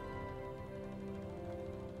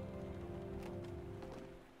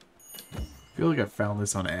 I feel like I found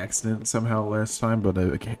this on accident somehow last time, but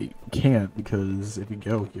I can't because if you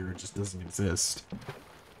go here, it just doesn't exist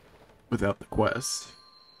without the quest.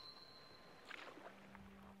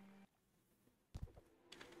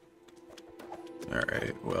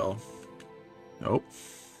 Alright, well. Nope.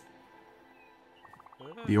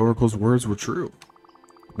 The Oracle's words were true.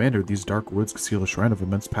 Commander, these dark woods conceal a shrine of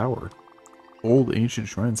immense power. Old, ancient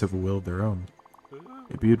shrines have a will of their own.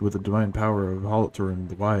 Imbued with the divine power of Halter and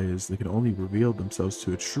the Wise, they can only reveal themselves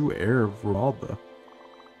to a true heir of Romalda.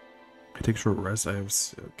 I take short rest, I have...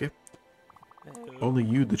 Okay. Only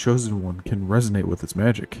you, the Chosen One, can resonate with its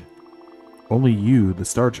magic. Only you, the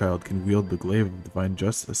Star Child, can wield the glaive of divine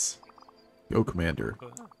justice. Go, Commander.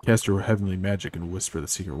 Cast your heavenly magic and whisper the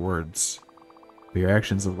secret words. For your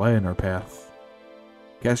actions that lie in our path.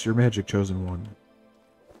 Cast your magic, Chosen One.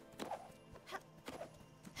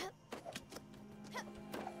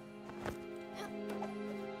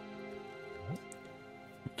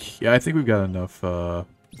 Yeah, I think we've got enough,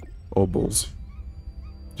 obols.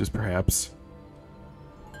 Just perhaps.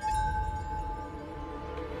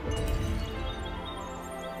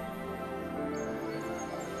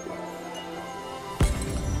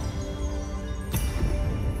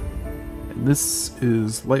 And this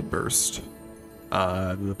is Light Burst.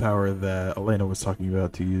 The power that Elena was talking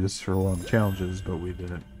about to use for one of the challenges, but we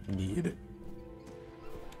didn't need.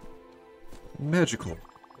 Magical.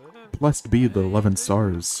 Blessed be the 11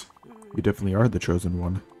 stars. You definitely are the Chosen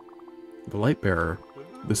One. The Lightbearer.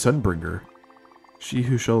 The Sunbringer. She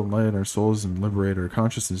who shall enlighten our souls and liberate our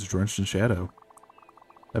consciousness drenched in shadow.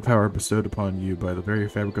 That power bestowed upon you by the very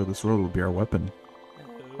fabric of this world will be our weapon.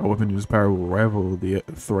 A weapon whose power will rival the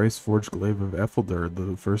thrice-forged glaive of Ethelder,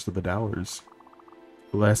 the first of the Dowers.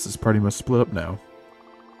 Alas, this party must split up now.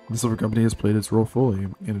 The Silver Company has played its role fully,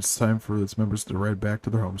 and it's time for its members to ride back to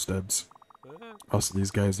their homesteads. Also,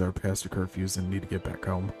 these guys are past their curfews and need to get back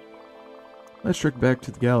home. Let's trek back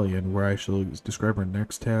to the galleon, where I shall describe our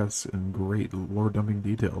next task in great lore-dumping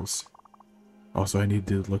details. Also, I need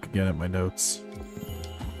to look again at my notes.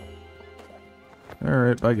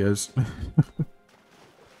 Alright, bye guys.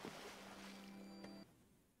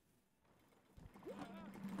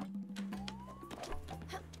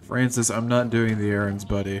 Francis, I'm not doing the errands,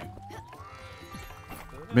 buddy.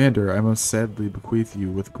 Commander, I must sadly bequeath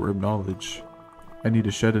you with grim knowledge. I need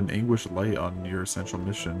to shed an anguished light on your essential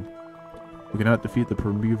mission. We cannot defeat the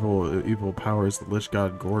primeval evil powers of the Lich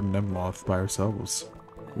God Gordon Nemloth by ourselves.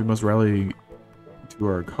 We must rally to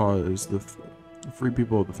our cause, the free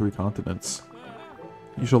people of the 3 continents.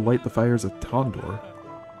 You shall light the fires of Tondor.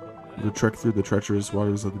 You will trek through the treacherous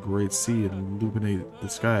waters of the Great Sea and illuminate the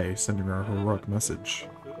sky, sending our heroic message.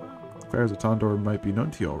 The fires of Tondor might be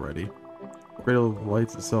known to you already. Cradle of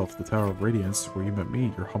Lights itself, the Tower of Radiance, where you met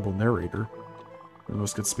me, your humble narrator. The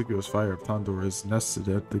most conspicuous fire of Tondor is nested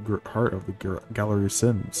at the heart of the Gallery of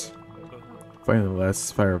Sins. Finally, the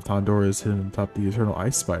last fire of Tondor is hidden atop the Eternal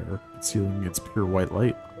Ice Spire, concealing its pure white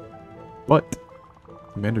light. But,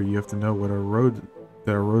 Commander, you have to know that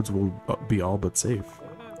our roads will be all but safe.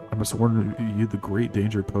 I must warn you the great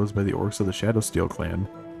danger posed by the orcs of the Shadowsteel clan.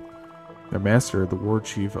 Their master, the war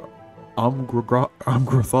chief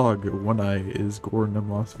Amgrothog One-Eye, is Gordon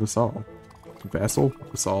Nemloth's vassal. Vassal?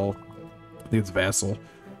 Vassal. I think it's vassal.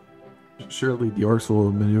 Surely the orcs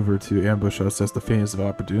will maneuver to ambush us as the faintest of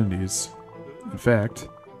opportunities. In fact,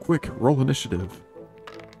 quick, roll initiative.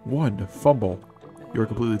 1. Fumble. You are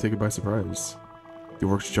completely taken by surprise. The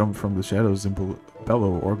orcs jump from the shadows and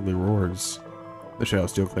bellow orgly roars. The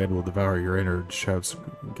Shadowsteel clan will devour your innards, shouts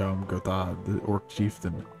Gotha, the orc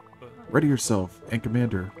chieftain. Ready yourself, and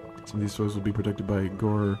commander. Some of these foes will be protected by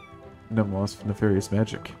Gore Nemloth's nefarious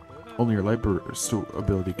magic. Only your light burst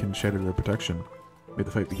ability can shatter their protection. May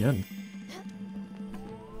the fight begin.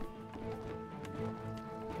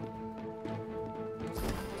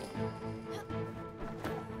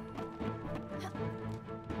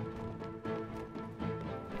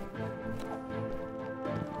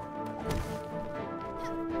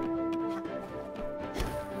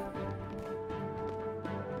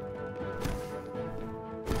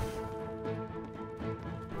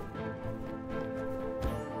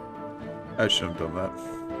 I shouldn't have done that.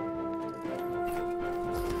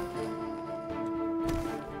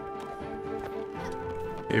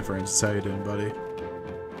 Hey Francis, how you doing, buddy?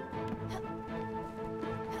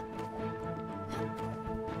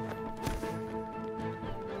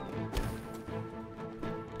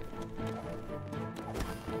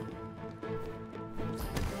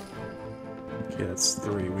 Okay, that's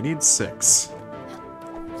 3. We need 6.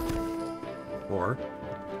 4.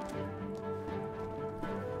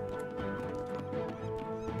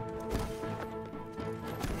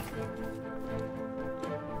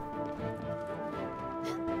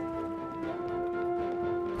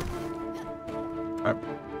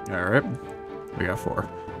 Alright, we got 4.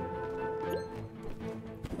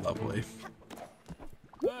 Lovely.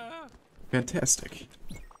 Fantastic.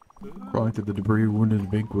 Crawling through the debris, wounded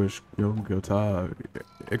and vanquished, Gotha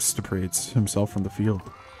extirpates himself from the field.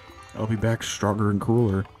 I'll be back stronger and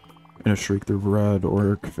cooler. In a shriek, the red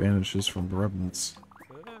orc vanishes from the remnants.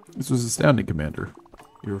 This was astounding, Commander.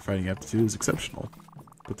 Your fighting aptitude is exceptional,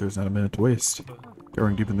 but there's not a minute to waste.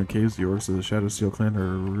 Going deep in their caves, the orcs of the Shadowsteel clan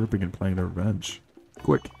are ripping and planning their revenge.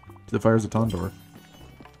 Quick, to the fires of Tondor.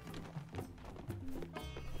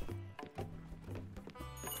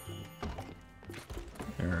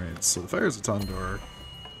 Alright, so the fires of Tondor,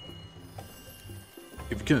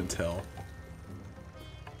 if you couldn't tell,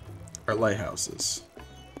 are lighthouses.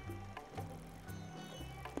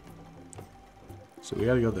 So we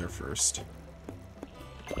gotta go there first.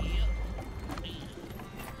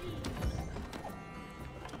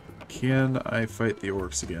 Can I fight the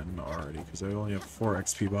orcs again already? Because I only have 4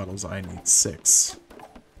 XP bottles. I need 6.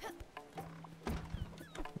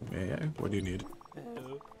 Okay, what do you need?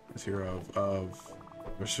 This hero of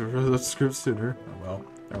wish to read the script sooner. Oh well,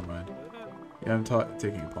 never mind. Yeah, I'm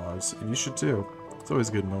taking a pause, and you should too. It's always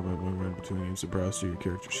a good moment when we're in between games to browse through your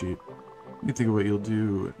character sheet. You think of what you'll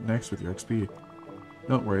do next with your XP.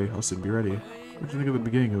 Don't worry, I'll soon be ready. What do you think of the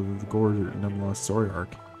beginning of the Gore Nemloth story arc?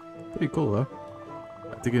 Pretty cool, huh?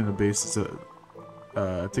 Taken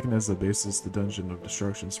as a basis the Dungeon of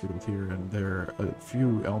Destruction sprinkled here and there a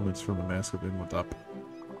few elements from the Mask of Imhotep.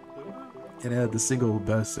 And add the single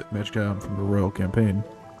best magic item from the Royal Campaign.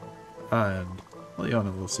 And I'll let you on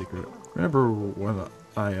a little secret. Remember when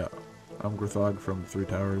I'm Grthog from the Three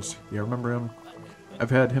Towers? Yeah, remember him?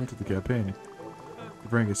 I've had him to the campaign.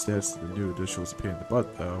 Comparing his stats to the new edition was a pain in the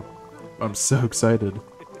butt, though. I'm so excited.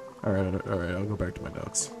 Alright, I'll go back to my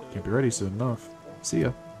notes. Can't be ready soon enough. See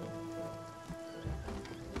ya.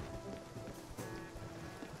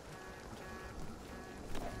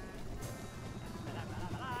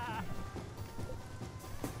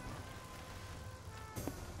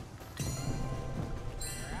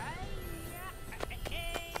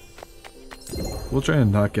 We'll try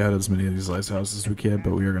and knock out as many of these lighthouses as we can,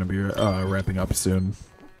 but we are going to be wrapping up soon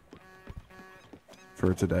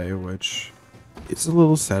for today, which is a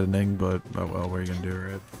little saddening, but oh well, what are you going to do,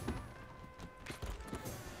 right?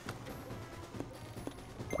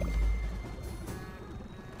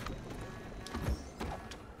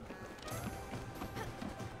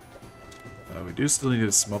 We do still need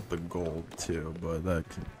to smelt the gold too, but that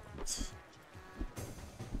can...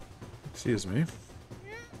 Excuse me.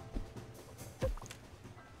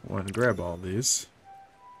 Want to grab all these.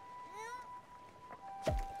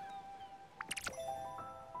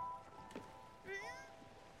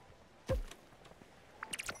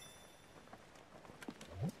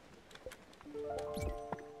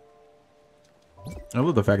 I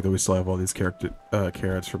love the fact that we still have all these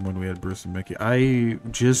carrots from when we had Bruce and Mickey. I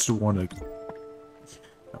just want to...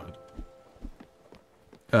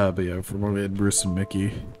 but yeah, from when we had Bruce and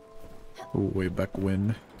Mickey. Way back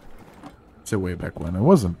when. Say way back when. It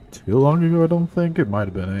wasn't too long ago, I don't think. It might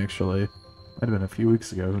have been, actually. Might have been a few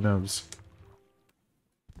weeks ago, who knows.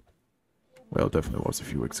 Well, it definitely was a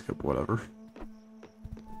few weeks ago, but whatever.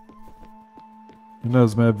 Who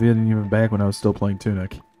knows, man, I wasn't even back when I was still playing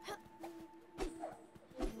Tunic.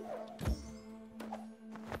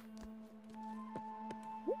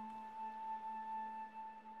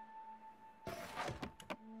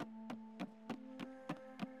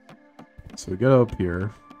 So we get up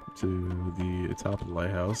here to the top of the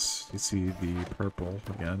lighthouse. You see the purple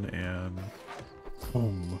again, and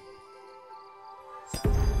boom.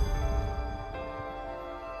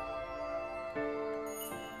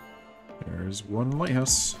 There's one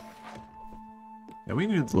lighthouse. Yeah, we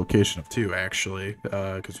need the location of 2, actually,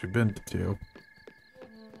 because we've been to 2.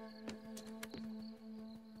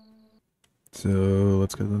 So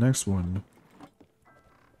let's go to the next one.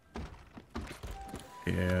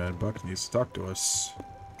 And Buck needs to talk to us.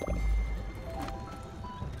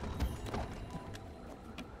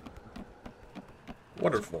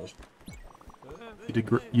 Wonderful.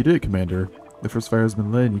 You did, Commander. The first fire has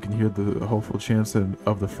been lit, and you can hear the hopeful chants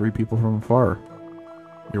of the free people from afar.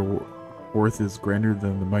 Your worth is grander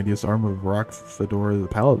than the mightiest arm of Rock Fedora the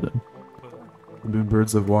Paladin. The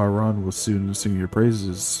moonbirds of Waran will soon sing your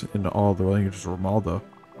praises in all the languages of Romalda.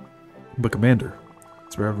 But Commander,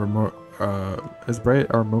 as bright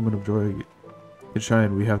our moment of joy can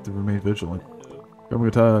shine, we have to remain vigilant.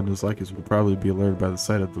 Yomagata and his Lycus will probably be alerted by the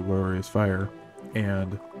sight of the glorious fire,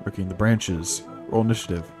 and lurking the branches. Roll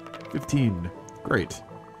initiative. 15. Great.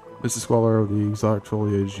 This is Squalor of the exotic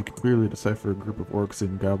foliage. You can clearly decipher a group of orcs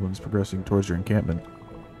and goblins progressing towards your encampment.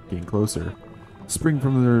 Getting closer. Spring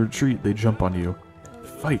from their retreat, they jump on you.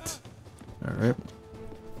 Fight! Alright.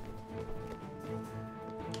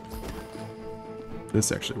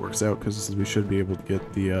 This actually works out, because we should be able to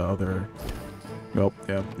get the other... Well,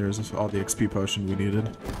 yeah, there's all the XP potion we needed.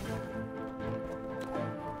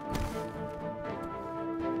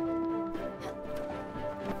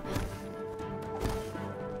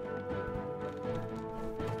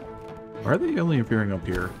 Why are they only appearing up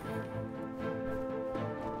here?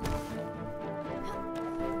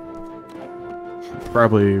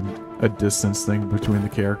 Probably a distance thing between the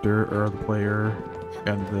character or the player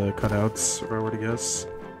and the cutouts, if I were to guess.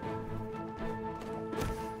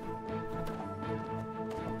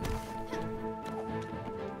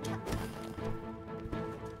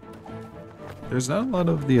 There's not a lot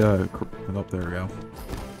of the, oh, there we go.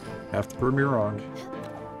 Have to prove me wrong.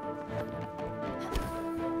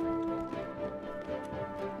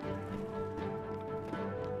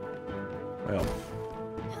 Well.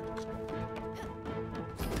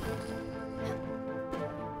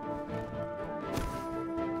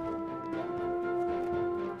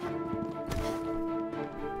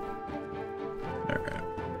 Alright.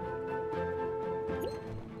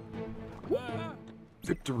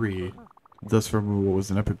 Victory! Thus from what was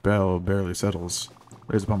an epic battle barely settles.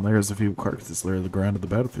 Layers upon layers of feeble carcasses layer the ground of the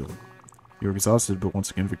battlefield. You are exhausted, but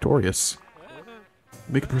once again victorious.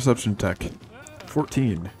 Make a perception check.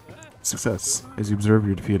 14. Success. As you observe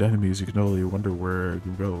your defeated enemies, you can only wonder where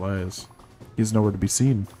Gugo lies. He is nowhere to be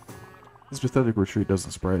seen. His pathetic retreat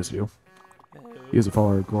doesn't surprise you. He is a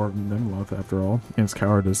follower of Gordon Nemloth, after all, and his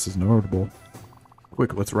cowardice is notable.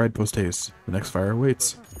 Quick, let's ride post-haste. The next fire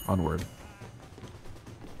awaits. Onward.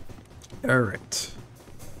 Alright.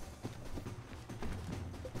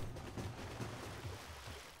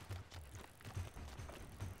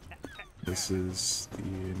 this is the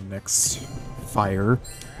next fire.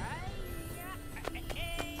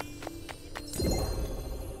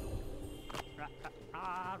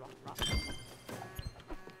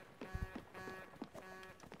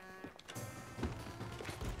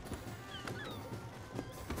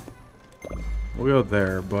 We'll go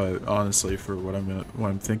there, but honestly, for what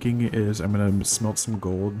I'm thinking is I'm gonna smelt some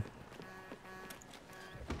gold.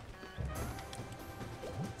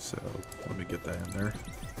 So let me get that in there.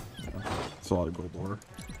 It's a lot of gold ore.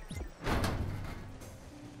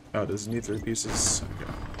 Oh, does it need 3 pieces?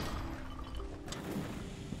 Okay.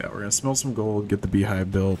 Yeah, we're gonna smelt some gold, get the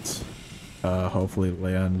beehive built, hopefully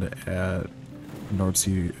land at North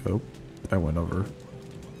Sea. Oh, I went over.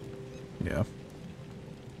 Yeah.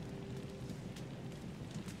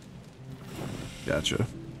 Gotcha.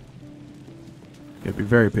 Yeah, be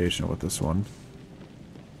very patient with this one.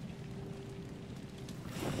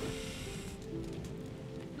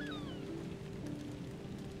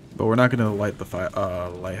 But we're not going to light the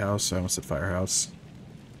lighthouse. I almost said firehouse.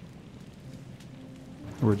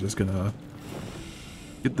 We're just going to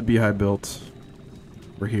get the beehive built.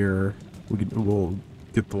 We're here. We'll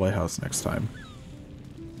get the lighthouse next time.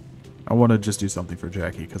 I want to just do something for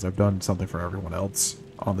Jackie, because I've done something for everyone else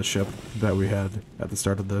on the ship that we had at the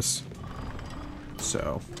start of this.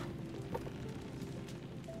 So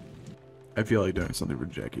I feel like doing something for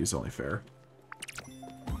Jackie is only fair.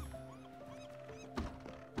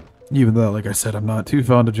 Even though, like I said, I'm not too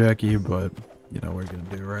fond of Jackie, but you know what you're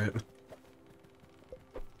gonna do, right?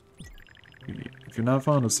 If you're not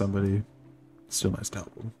fond of somebody, it's still nice to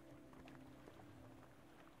help them.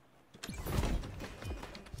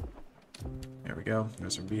 There we go.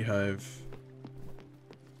 There's our beehive.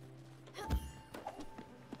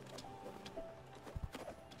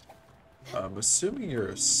 I'm assuming you're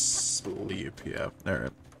asleep. Yeah.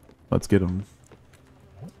 Alright. Let's get him.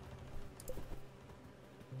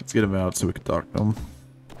 Let's get him out so we can talk to him.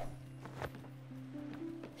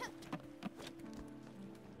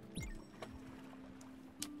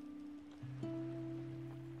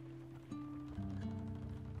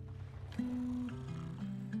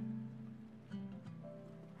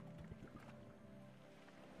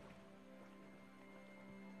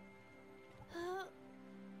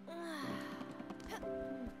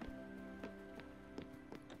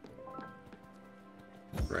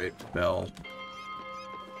 Right, bell.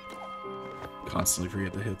 Constantly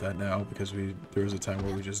forget to hit that now because there was a time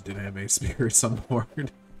where we just didn't have any spirits on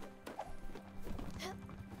board.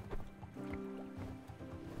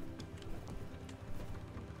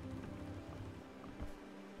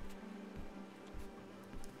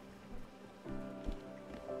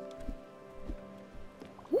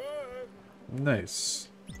 Nice.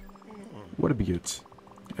 What a beaut.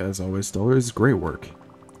 As always, Stellar is great work.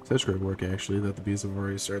 Such great work, actually, that the bees have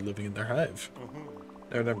already started living in their hive.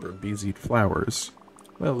 Now remember, bees eat flowers.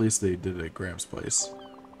 Well, at least they did it at Graham's place.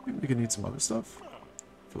 Maybe we can eat some other stuff.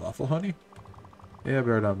 Falafel honey? Yeah,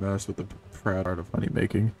 better not mess with the proud art of honey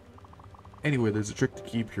making. Anyway, there's a trick to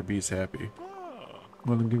keep your bees happy.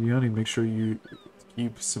 When they give you honey, make sure you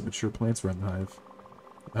keep some mature plants around the hive.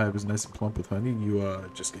 The hive is nice and plump with honey.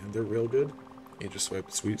 You just get in there real good. You just swipe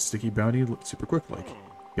the sweet, sticky bounty super quick like.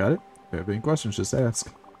 Got it? If you have any questions, just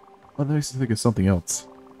ask. Oh, that makes me think of something else.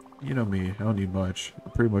 You know me, I don't need much. I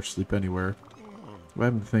pretty much sleep anywhere. What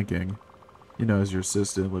I've been thinking, you know, as your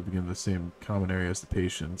assistant living in the same common area as the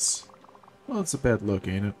patients. Well, it's a bad look,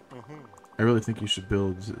 ain't it? I really think you should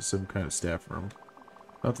build some kind of staff room.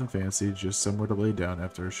 Nothing fancy, just somewhere to lay down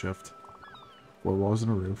after a shift. 4 walls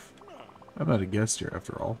and a roof. I'm not a guest here,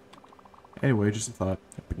 after all. Anyway, just a thought.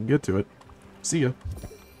 Hope we can get to it. See ya.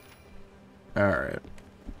 Alright.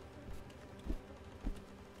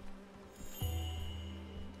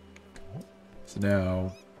 So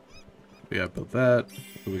now, we gotta build that.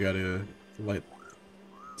 We gotta light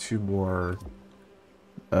 2 more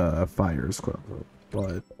fires, quote unquote.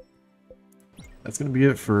 But that's gonna be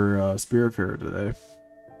it for Spiritfarer today.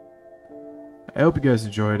 I hope you guys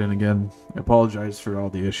enjoyed, and again, I apologize for all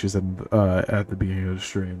the issues at the beginning of the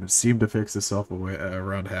stream. It seemed to fix itself away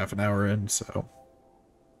around half an hour in, so.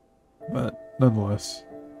 But nonetheless,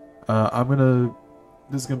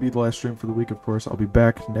 this is gonna be the last stream for the week, of course. I'll be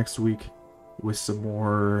back next week with some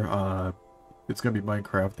more, it's going to be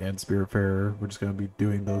Minecraft and Spiritfarer. We're just going to be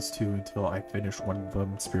doing those 2 until I finish one of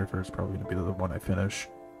them. Spiritfarer is probably going to be the one I finish.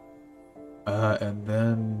 And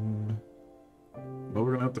then, well,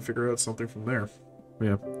 we're going to have to figure out something from there. But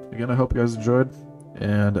yeah, again, I hope you guys enjoyed.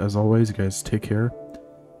 And as always, you guys take care.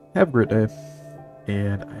 Have a great day.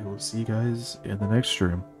 And I will see you guys in the next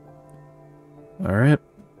stream. Alright.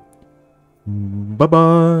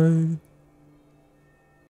 Bye-bye.